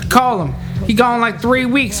 I call him. He gone like 3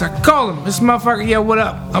 weeks. I call him. This motherfucker, yo, what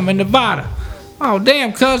up? I'm in Nevada. Oh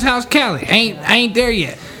damn, cuz, how's Cali? I ain't there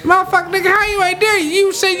yet. Motherfucker, nigga, how you ain't there?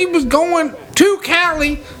 You said you was going to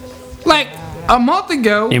Cali like a month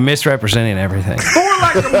ago. You're misrepresenting everything. For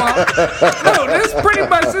like a month. No, this pretty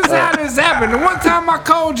much is how this happened. The one time I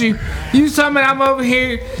called you, you told me I'm over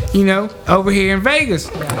here, you know, over here in Vegas.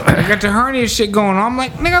 I got the hernia shit going on. I'm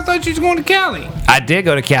like, nigga, I thought you was going to Cali. I did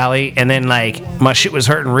go to Cali, and then like my shit was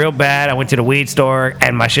hurting real bad. I went to the weed store,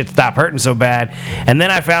 and my shit stopped hurting so bad. And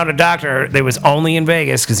then I found a doctor that was only in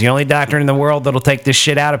Vegas because the only doctor in the world that'll take this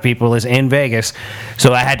shit out of people is in Vegas.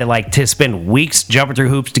 So I had to like to spend weeks jumping through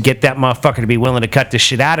hoops to get that motherfucker to be willing to cut this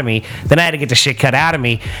shit out of me. Then I had to get the shit cut out of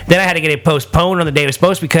me. Then I had to get it postponed on the day it was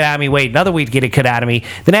supposed to be cut out of me. Wait another week to get it cut out of me.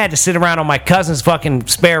 Then I had to sit around on my cousin's fucking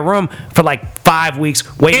spare room for like 5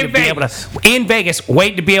 weeks waiting to be able to in Vegas,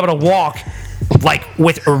 waiting to be able to walk. Like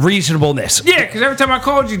with reasonableness. Yeah, because every time I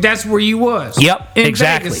called you, that's where you was. Yep, in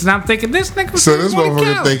exactly. Vegas. And I'm thinking, this nigga was So this going to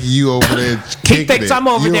motherfucker Cali. thinking you over there kicking He thinks it. I'm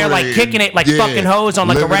over You there like kicking it like fucking hoes on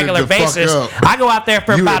like a living it regular the fuck basis. up. I go out there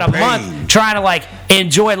for You about in a pain. month trying to like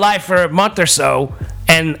enjoy life for a month or so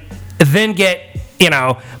and then get, you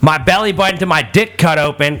know, my belly button to my dick cut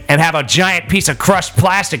open and have a giant piece of crushed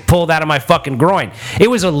plastic pulled out of my fucking groin. It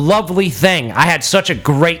was a lovely thing. I had such a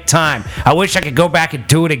great time. I wish I could go back and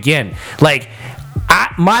do it again. Like,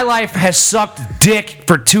 my life has sucked dick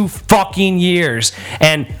for 2 fucking years,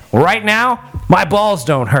 and right now my balls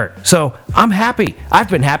don't hurt. So I'm happy. I've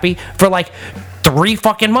been happy for like 3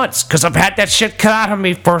 fucking months because I've had that shit cut out of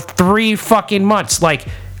me for 3 fucking months. Like,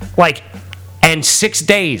 and 6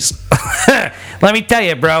 days. Let me tell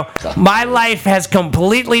you, bro, my life has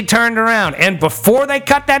completely turned around. And before they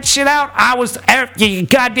cut that shit out, I was, you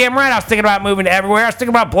goddamn right, I was thinking about moving to everywhere. I was thinking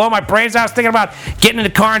about blowing my brains out. I was thinking about getting in the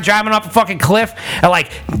car and driving off a fucking cliff and like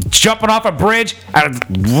jumping off a bridge and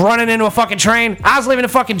running into a fucking train. I was living a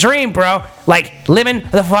fucking dream, bro. Like, living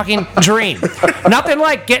the fucking dream. Nothing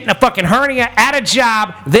like getting a fucking hernia at a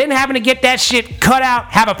job, then having to get that shit cut out,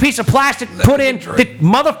 have a piece of plastic put in that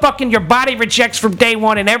motherfucking your body rejects from day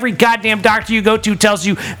one, and every goddamn doctor you go to tells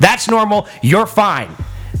you that's normal, you're fine.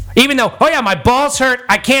 Even though, oh yeah, my balls hurt,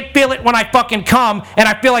 I can't feel it when I fucking come, and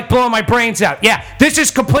I feel like blowing my brains out. Yeah, this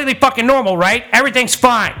is completely fucking normal, right? Everything's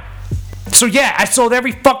fine. So yeah, I sold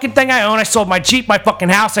every fucking thing I own. I sold my Jeep, my fucking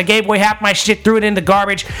house. I gave away half my shit, threw it in the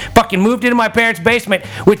garbage. Fucking moved into my parents' basement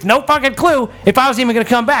with no fucking clue if I was even gonna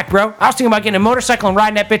come back, bro. I was thinking about getting a motorcycle and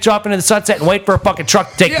riding that bitch off into the sunset and wait for a fucking truck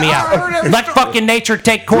to take me out. Let fucking nature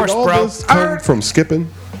take course, Did all bro. this come from skipping?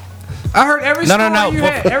 I heard every story you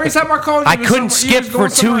had. Every time I called you, I couldn't skip for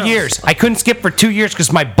 2 years. I couldn't skip for 2 years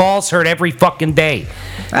because my balls hurt every fucking day.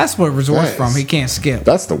 That's where resort's Nice. from. He can't skip.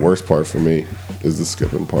 That's the worst part for me, is the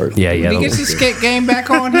skipping part. Yeah. When he gets his skate game back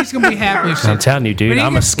on, he's gonna be happy as shit. I'm telling you, dude, When he I'm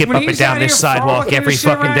gonna gets- skip when up and he's down out this here sidewalk frolicking every and shit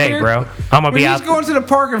fucking right day, here, bro. I'm gonna when be he's out. going to the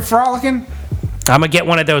park and frolicking. I'm gonna get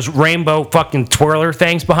one of those rainbow fucking twirler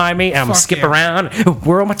things behind me, and I'm gonna Fuck skip yeah. around,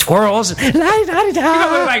 whirl my twirls. You don't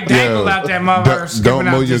look like Dangle out that motherfucker. Don't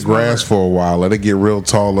mow your grass for a while. Let it get real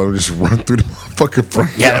tall. Let it just run through the fucking front.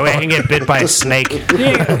 Yeah, that way I can get bit by a snake.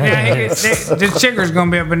 The chicker's gonna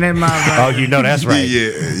be up in that motherfucker. Oh, you know that's right. Yeah.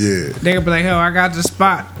 They're gonna be like, oh, I got the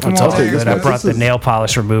spot. Come It's on, all there. good. I brought the nail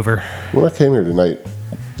polish remover. When I came here tonight,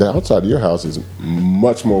 the outside of your house is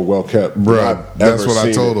much more well kept. Bruh, that's what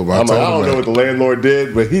I told him. I don't know what the landlord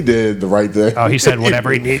did, but he did the right thing. Oh, he said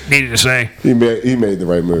whatever he needed to say. He made the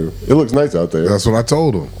right move. It looks nice out there. That's what I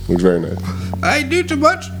told him. Looks very nice. I ain't do too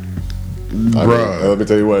much. Bruh, let me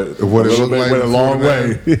tell you what it looked like went a long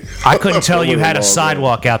way. I couldn't tell you had a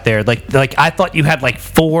sidewalk out there. Like I thought you had like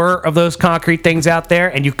 4 of those concrete things out there,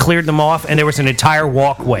 and you cleared them off, and there was an entire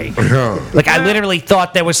walkway. Yeah. Like I literally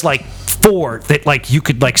thought there was like 4 that like you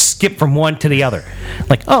could like skip from one to the other.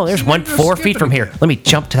 Like, oh, there's one 4 feet from here. Let me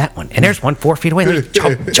jump to that one, and there's one 4 feet away. Let me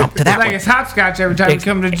jump to that one. Like it's hopscotch every time you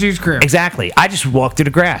come to the juice crib. Exactly. I just walked through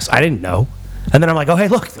the grass. I didn't know, and then I'm like, oh hey,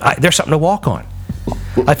 look, there's something to walk on.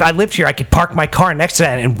 If I lived here, I could park my car next to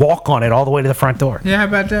that and walk on it all the way to the front door. Yeah, how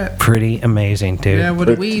about that? Pretty amazing, dude. Yeah, well,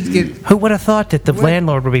 the weeds get... Who would have thought that the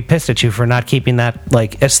landlord would be pissed at you for not keeping that,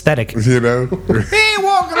 like, aesthetic? You know? He ain't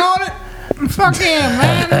walking on it. Fuck him,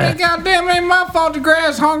 man. It ain't goddamn ain't my fault the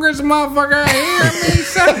grass hungry as a motherfucker out here. I mean,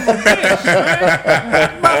 son of a bitch,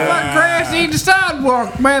 man. Motherfucking grass eat the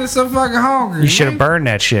sidewalk, man. It's so fucking hungry. You should have burned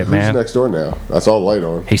that shit, Who's man. next door now? That's all the light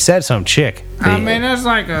on. He said some chick. I mean, there's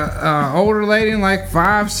like a older lady and like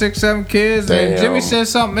 5, 6, 7 kids. Damn. And Jimmy said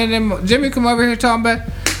something, and then Jimmy come over here talking about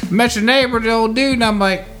met your neighbor, the old dude, and I'm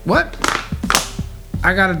like, what?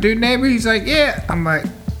 I got a dude neighbor. He's like, yeah. I'm like,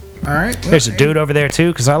 all right. Well, There's a dude over there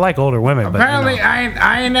too, because I like older women. apparently, but, you know.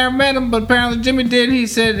 I ain't never met him, but apparently Jimmy did. He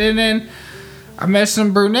said, and then I met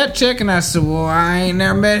some brunette chick, and I said, well, I ain't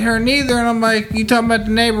never met her neither. And I'm like, you talking about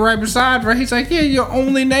the neighbor right beside her? He's like, yeah, your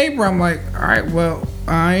only neighbor. I'm like, all right, well,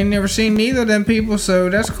 I ain't never seen neither of them people, so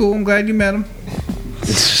that's cool. I'm glad you met them.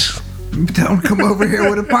 Don't come over here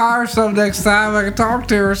with a pie or something next time. I can talk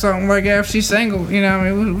to her or something like that if she's single. You know what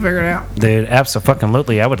I mean? We'll figure it out. Dude,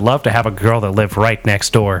 absolutely. I would love to have a girl that lived right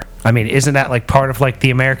next door. I mean, isn't that like part of like the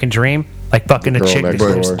American dream? Like fucking a chick that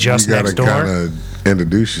lives just next door? You gotta kind of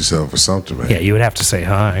introduce yourself or something, man. Yeah, you would have to say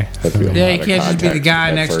hi. Yeah, you can't just be the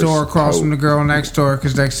guy next door across from the girl next door,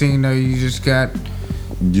 because next thing you know, you just got...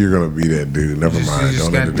 You're gonna be that dude. Never mind.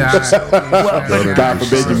 Don't introduce die. yourself. God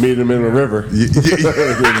forbid you meet him in the river. You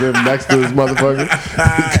live next to this motherfucker.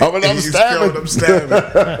 Coming up stabbing.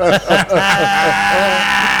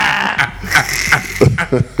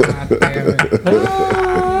 God damn it.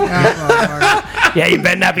 Yeah, you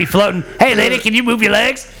better not be floating. Hey, lady, can you move your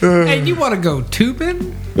legs? Hey, you want to go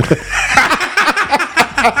tubing?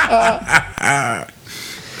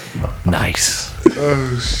 Nice.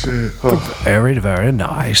 Oh shit. Very, very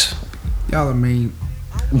nice. Y'all are mean.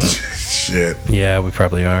 Shit. Yeah, we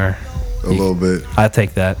probably are. A little bit. I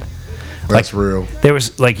take that. That's real. There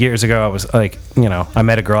was like years ago, I was like, you know, I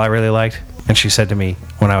met a girl I really liked, and she said to me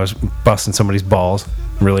when I was busting somebody's balls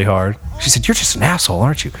really hard, she said, "You're just an asshole,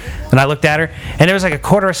 aren't you?" And I looked at her, and there was like a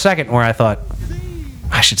quarter of a second where I thought,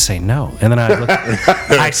 I should say no. And then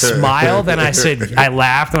I smiled, and I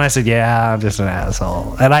laughed, and I said, yeah, I'm just an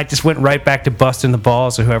asshole. And I just went right back to busting the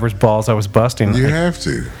balls of whoever's balls I was busting. You have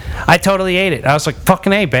to. I totally ate it. I was like,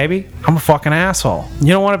 fucking A, baby. I'm a fucking asshole. You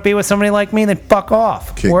don't want to be with somebody like me? Then fuck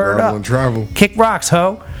off. Kick, Word gravel, up. and travel. Kick rocks,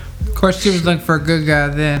 ho. Of course, she was looking for a good guy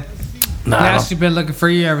then. No. Now she's been looking for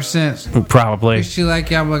you ever since. Probably. She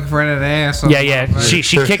like, yeah, I'm looking for that ass. Yeah. She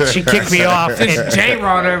kicked me off. This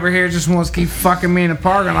J-Rod over here just wants to keep fucking me in the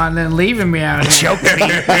parking lot and then leaving me out here. Choked me.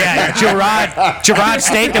 Yeah, Gerard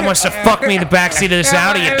Statham wants to fuck me in the backseat of this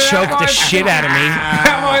Audi and choke the shit out of me.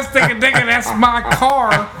 I'm always thinking, that's my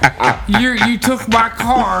car. You took my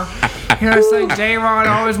car. You know, it's like J-Rod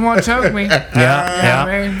always want to choke me. Yeah.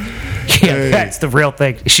 I mean, Yeah, that's the real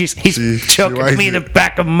thing. He's choking me in the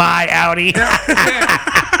back of my Audi.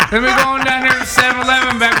 Let me go on down here to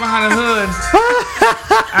 7-Eleven back behind the hood.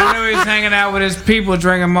 I know he's hanging out with his people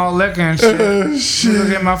drinking malt liquor and shit. Look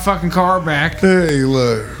at my fucking car back. Hey,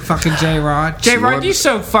 look. Fucking J-Rod. J-Rod, you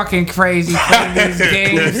so fucking crazy playing these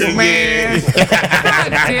games, man. God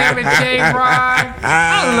damn it, J-Rod.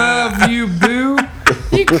 I love you, boo.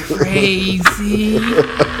 You crazy.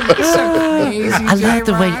 You're so crazy,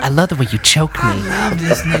 I love the way you choke me. I love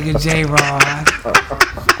this nigga J-Rod.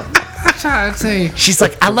 I'm trying to tell you. She's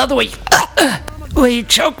like, I love the way you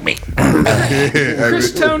choke me.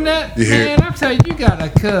 Chris Tonette, man, I'm telling you, you got a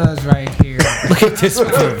cuz right here. Look at this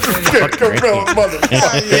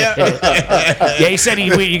Yeah, he said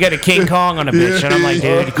you got a King Kong on a bitch, and I'm like,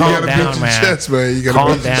 dude, calm down, man. Chest, man. You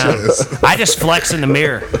Calm down. I just flex in the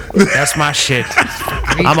mirror. That's my shit.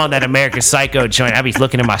 I'm on that American Psycho joint. I be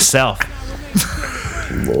looking at myself.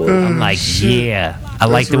 I'm like, yeah. I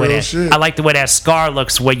like the way that scar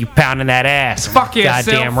looks when you pounding that ass. Fuck yourself.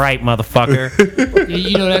 Goddamn right, motherfucker. Yeah,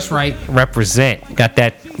 you know that's right. Represent. Got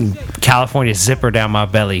that California zipper down my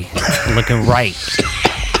belly. Looking right.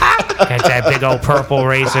 Got that big old purple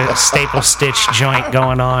razor staple stitch joint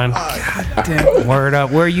going on. Damn. Word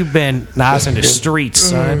up. Where you been? Nah, I was in the streets,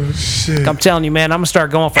 son. Shit. I'm telling you, man, I'm gonna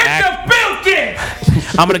start going for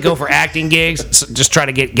I'm gonna go for acting gigs. So just try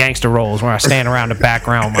to get gangster roles where I stand around the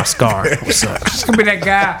background with my scar. What's up? It's gonna be that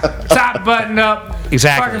guy, top button up,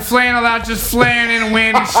 Exactly. fucking flannel out, just flaring in the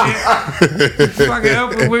wind and shit. Fucking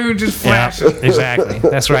open wound, just Yeah, flashing. exactly.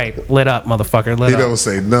 That's right. Lit up, motherfucker. Lit He up. don't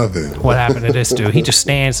say nothing. What happened to this dude? He just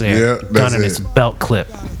stands there, Yeah, that's gun in it. his belt clip.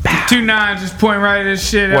 2 9 just pointing right at this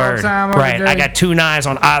shit all Word. the time. all Right. day. I got 2 knives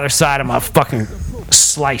on either side of my fucking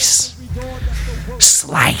slice.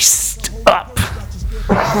 Sliced up.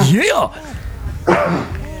 Yeah.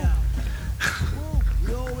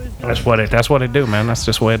 That's what it do, man. That's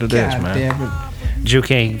just what it is, God man. damn it. Jew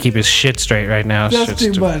can't keep his shit straight right now. That's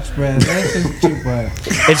Shit's too much, man. That's just too much.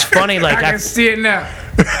 It's funny, like I can see it now.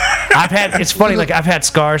 it's funny, like I've had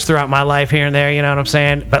scars throughout my life here and there, you know what I'm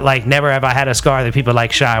saying? But like never have I had a scar that people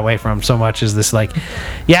like shy away from so much as this, like,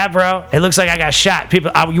 yeah, bro, it looks like I got shot.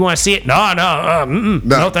 People, you want to see it?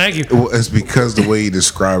 No, thank you. Well, it's because the way you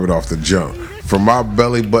describe it off the jump. From my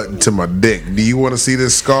belly button to my dick. Do you want to see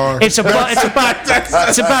this scar? It's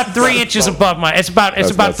about 3 inches above my. It's about not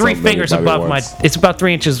 3 something fingers anybody above wants. my. It's about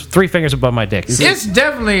 3 fingers above my dick. It's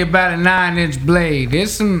definitely about a 9-inch blade.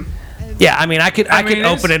 It's some. Yeah, I mean, I could mean,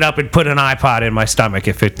 open it up and put an iPod in my stomach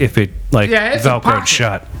if it like Yeah, it's a velcroed pocket.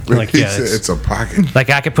 shut. Like He yeah, said it's, it's a pocket. like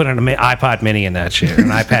I could put an iPod Mini in that shit, or an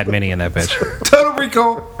iPad Mini in that bitch. Total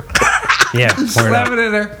Recall. Yeah, word Slap up. it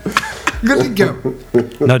in there. Good to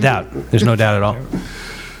go. No doubt. There's no doubt at all.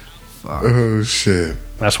 Oh shit.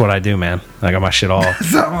 That's what I do, man. I got my shit all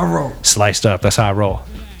That's how I roll. sliced up. That's how I roll.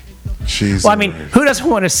 Jesus. Well, I mean, who doesn't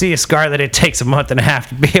want to see a scar that it takes a month and a half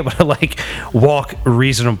to be able to like walk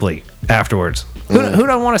reasonably afterwards? Who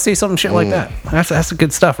don't want to see something shit like that? That's the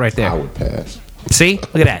good stuff right I there. would pass. See,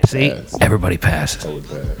 look at that. See, Pass. everybody passes. I would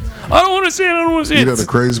pass. I don't want to see it. I don't want to see You know it. the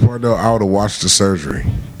crazy part though, I would have watched the surgery.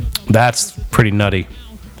 That's pretty nutty.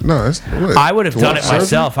 No, that's what? I would have done it watch surgery?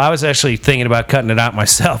 myself. I was actually thinking about cutting it out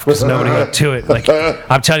myself because nobody got to it. Like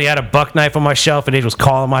I'm telling you, I had a buck knife on my shelf and it was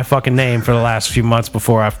calling my fucking name for the last few months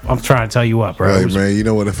before I'm trying to tell you up, bro. Hey It was- man, you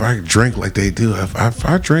know what? If I drink like they do, if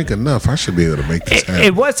I drink enough, I should be able to make this happen.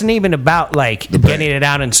 It wasn't even about like getting it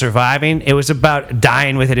out and surviving. It was about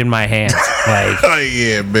dying with it in my hands. Like Oh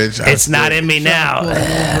yeah, bitch. it's not in me now.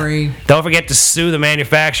 Wolverine. Don't forget to sue the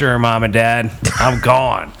manufacturer, mom and dad. I'm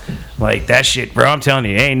gone. Like that shit, bro. I'm telling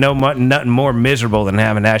you, ain't nothing more miserable than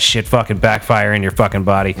having that shit fucking backfire in your fucking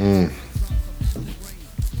body.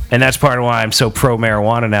 And that's part of why I'm so pro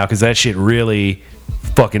marijuana now, because that shit really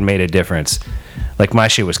fucking made a difference. Like my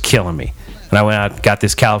shit was killing me, and I went out, got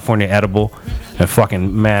this California edible, and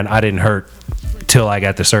fucking man, I didn't hurt till I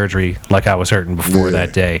got the surgery like I was hurting before Yeah.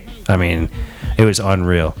 that day. I mean, it was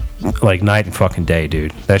unreal. Like night and fucking day,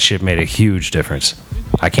 dude. That shit made a huge difference.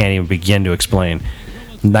 I can't even begin to explain.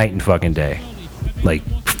 Night and fucking day. Like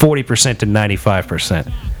 40% to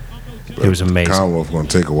 95%. It was amazing. Commonwealth gonna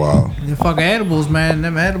take a while. The fucking edibles, man.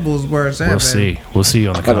 Them edibles where it's at. We'll man. see. We'll see you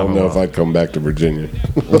on the I don't know if Commonwealth. I'd come back to Virginia.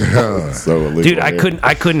 So illegal Dude, I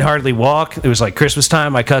here. couldn't hardly walk. It was like Christmas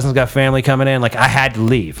time. My cousins got family coming in. Like I had to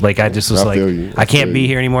leave. Like I just was I like, feel you. I can't feel be you.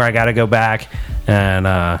 here anymore. I got to go back.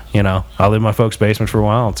 And you know, I'll live in my folks' basement for a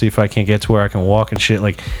while and see if I can get to where I can walk and shit.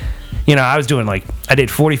 Like, you know, I did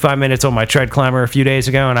 45 minutes on my tread climber a few days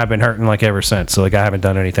ago, and I've been hurting like ever since. So like I haven't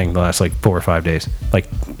done anything the last like 4 or 5 days. Like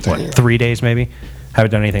what, 3 days maybe?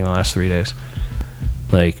 Haven't done anything the last 3 days.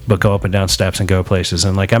 Like, but go up and down steps and go places.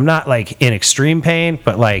 And like I'm not like in extreme pain,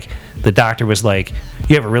 but like the doctor was like,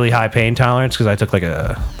 you have a really high pain tolerance, because I took like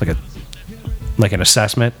an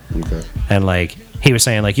assessment. Okay. And like he was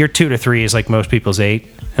saying like your 2 to 3 is like most people's 8,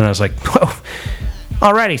 and I was like, whoa,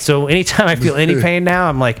 alrighty. So anytime I feel any pain now,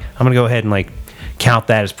 I'm gonna go ahead and like count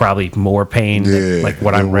that as probably more pain than Yeah, like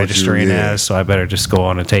what than I'm what you- registering yeah. as. So I better just go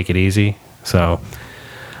on and take it easy. So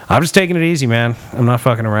I'm just taking it easy, man. I'm not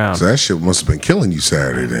fucking around. So that shit must have been killing you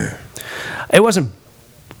Saturday then. It wasn't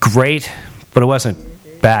great, but it wasn't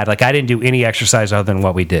bad. Like I didn't do any exercise other than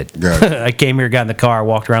what we did. Gotcha. I came here, got in the car,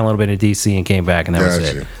 walked around a little bit in DC, and came back, and that was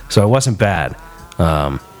Gotcha. it. So it wasn't bad.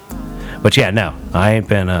 But yeah, no, I ain't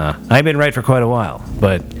been right for quite a while.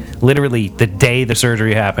 But literally the day the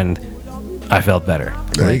surgery happened, I felt better.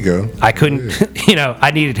 There you go. I couldn't, you know,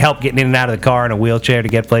 I needed help getting in and out of the car in a wheelchair to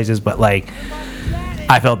get places, but like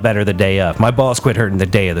I felt better the day of. My balls quit hurting the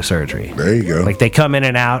day of the surgery. There you go. Like they come in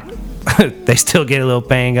and out. They still get a little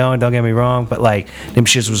pain going, don't get me wrong, but like them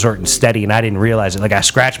shits was hurting steady and I didn't realize it. Like I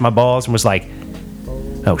scratched my balls and was like,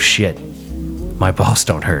 oh shit, my balls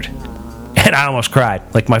don't hurt. And And I almost cried.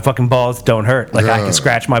 Like, my fucking balls don't hurt. Like, I can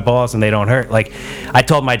scratch my balls and they don't hurt. Like, I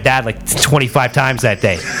told my dad like 25 times that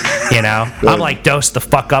day, you know? I'm like dosed the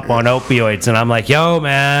fuck up on opioids, and I'm like, yo,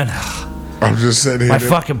 man, I'm just sitting here. my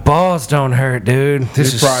fucking balls don't hurt, dude.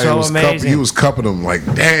 This is so amazing. He was cupping them like,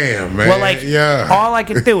 damn, man. Well, like, all I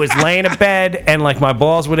could do was lay in a bed, and like my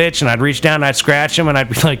balls would itch, and I'd reach down and I'd scratch them, and I'd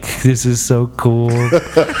be like, this is so cool.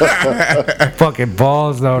 Fucking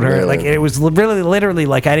balls don't hurt. Like, it was really literally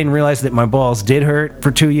like I didn't realize that my balls did hurt for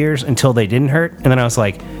 2 years until they didn't hurt, and then I was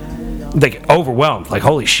like overwhelmed. Like,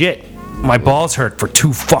 holy shit. My balls hurt for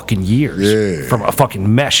 2 fucking years from a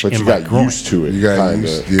fucking mesh in my groin. But you got used to it. You got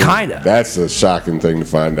used to it. Kinda. That's a shocking thing to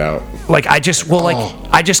find out. Like, I just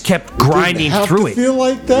kept grinding through it. Feel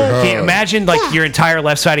like that? Can you imagine, like, your entire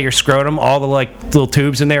left side of your scrotum, all the, like, little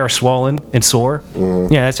tubes in there are swollen and sore?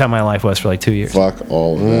 Yeah, that's how my life was for, like, 2 years. Fuck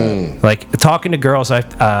all of that. Like, talking to girls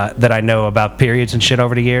that I know about periods and shit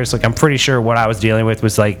over the years, like, I'm pretty sure what I was dealing with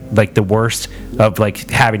was, like the worst of,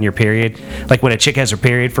 like, having your period. Like, when a chick has her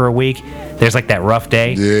period for a week, there's, like, that rough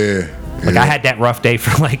day. Yeah. Like, I had that rough day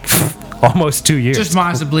for, like, almost 2 years. Just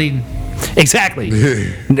minus the bleeding. Exactly.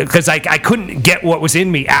 Because I couldn't get what was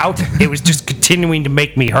in me out. It was just continuing to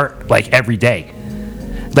make me hurt, like, every day.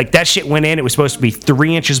 Like, that shit went in. It was supposed to be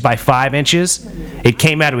 3 inches by 5 inches. It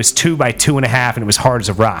came out, it was 2 by 2.5, and it was hard as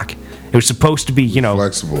a rock. It was supposed to be, you know,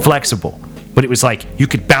 flexible. But it was like, you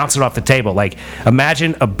could bounce it off the table. Like,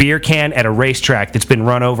 imagine a beer can at a racetrack that's been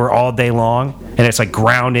run over all day long, and it's, like,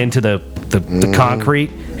 ground into the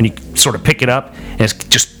concrete, and you sort of pick it up, and it's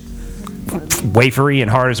just wafery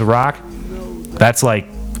and hard as a rock. That's, like,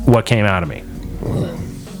 what came out of me.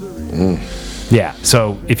 Yeah,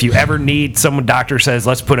 so if you ever need someone, doctor says,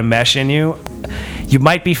 let's put a mesh in you, you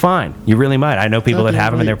might be fine. You really might. I know people that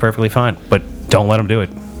have them, and they're perfectly fine. But don't let them do it.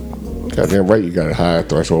 Goddamn right, you got a high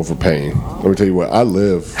threshold for pain. Let me tell you what, I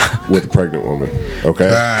live with a pregnant woman, okay?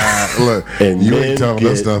 Look, and you ain't telling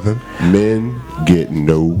us nothing. Men get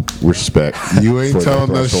no respect. You ain't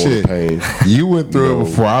telling us shit. Pain. You went through it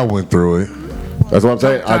before I went through it. That's what I'm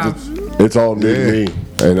saying. It's all new to me.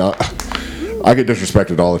 And I get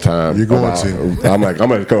disrespected all the time. You're going to. I'm like, I'm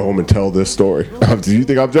going to go home and tell this story. Do you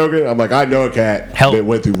think I'm joking? I'm like, I know a cat that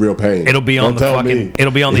went through real pain. It'll be on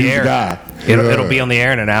it'll be on the air. It'll be on the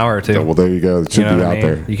air in an hour or two. Well, there you go. It should be out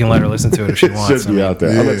there. You can let her listen to it if she wants. It should be out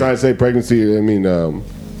there. I'm not trying to say pregnancy. I mean,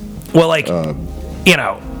 well, like, you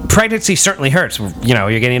know, pregnancy certainly hurts. You know,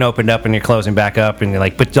 you're getting opened up and you're closing back up, and you're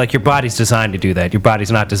like, but like your body's designed to do that. Your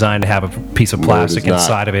body's not designed to have a piece of plastic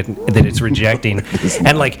inside of it that it's rejecting.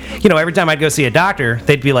 And like, you know, every time I'd go see a doctor,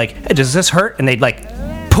 they'd be like, hey, does this hurt? And they'd like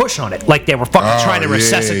push on it, like they were fucking trying to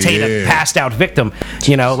resuscitate a passed out victim.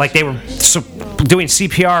 You know, like they were doing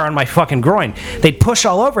CPR on my fucking groin. They'd push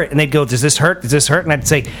all over it, and they'd go, does this hurt? Does this hurt? And I'd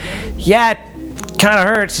say, yeah, it kind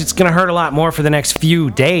of hurts. It's going to hurt a lot more for the next few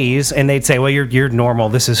days. And they'd say, well, you're normal.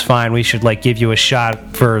 This is fine. We should like give you a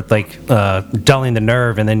shot for like dulling the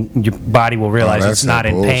nerve, and then your body will realize it's not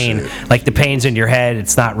in pain. Like the pain's in your head.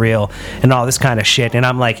 It's not real, and all this kind of shit. And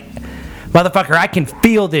I'm like, motherfucker, I can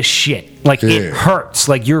feel this shit. Like, it hurts.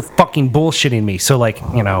 Like, you're fucking bullshitting me. So, like,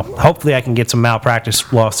 you know, hopefully I can get some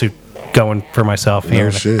malpractice lawsuit going for myself here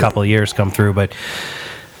in a couple of years come through. But,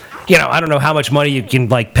 you know, I don't know how much money you can,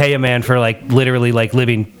 like, pay a man for, like, literally, like,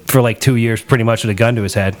 living for, like, 2 years pretty much with a gun to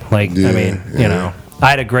his head. Like, I mean, you know.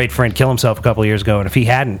 I had a great friend kill himself a couple of years ago, and if he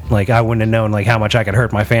hadn't, like, I wouldn't have known, like, how much I could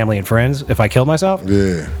hurt my family and friends if I killed myself.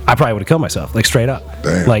 Yeah. I probably would have killed myself, like, straight up.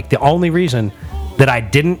 Damn. Like, the only reason that I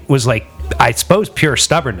didn't was, like, I suppose pure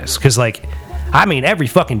stubbornness, because, like, I mean, every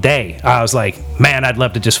fucking day I was like, man, I'd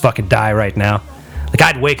love to just fucking die right now. Like,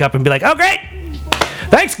 I'd wake up and be like, oh, great,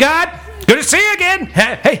 thanks, God, good to see you again,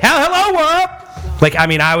 hey, hello, world. Like, I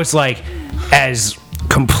mean, I was like, as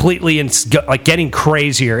completely like getting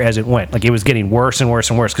crazier as it went. Like, it was getting worse and worse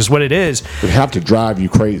and worse, because what it is, it have to drive you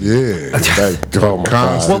crazy.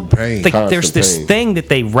 Constant pain. Like, there's this thing that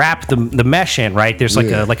they wrap the mesh in, right? There's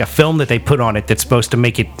like a film that they put on it that's supposed to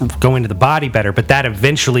make it go into the body better, but that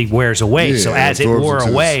eventually wears away. So as it wore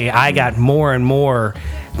away, I got more and more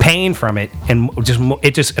pain from it, and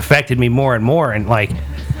it just affected me more and more. And like,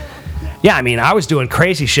 yeah, I mean, I was doing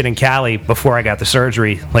crazy shit in Cali before I got the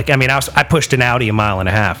surgery. Like, I mean, I pushed an Audi 1.5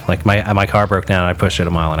 miles. Like, my car broke down, and I pushed it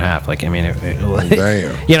 1.5 miles. Like, I mean,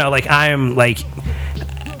 damn. You know, like, I'm like,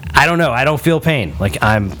 I don't know. I don't feel pain. Like,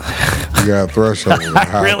 I'm. You got a threshold.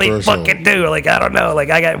 I really fucking do. Like, I don't know.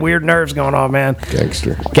 Like, I got weird nerves going on, man.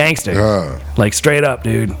 Gangster. Like, straight up,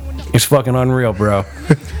 dude. It's fucking unreal, bro.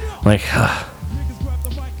 Like.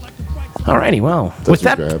 Alrighty, well, with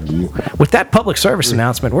that public service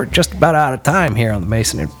announcement, we're just about out of time here on the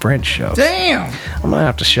Mason and French show. Damn! I'm gonna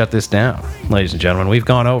have to shut this down, ladies and gentlemen. We've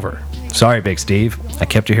gone over Sorry, Big Steve. I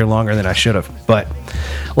kept you here longer than I should have. But,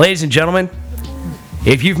 ladies and gentlemen,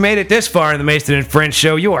 if you've made it this far in the Mason and Friends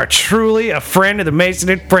show, you are truly a friend of the Mason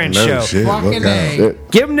and Friends No show. shit. Fucking Look out. A.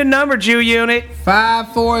 Give them the number, Jew Unit.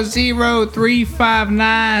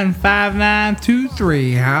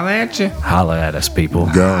 540-359-5923. Holla at you. Holla at us, people.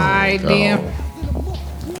 Go. All right, then.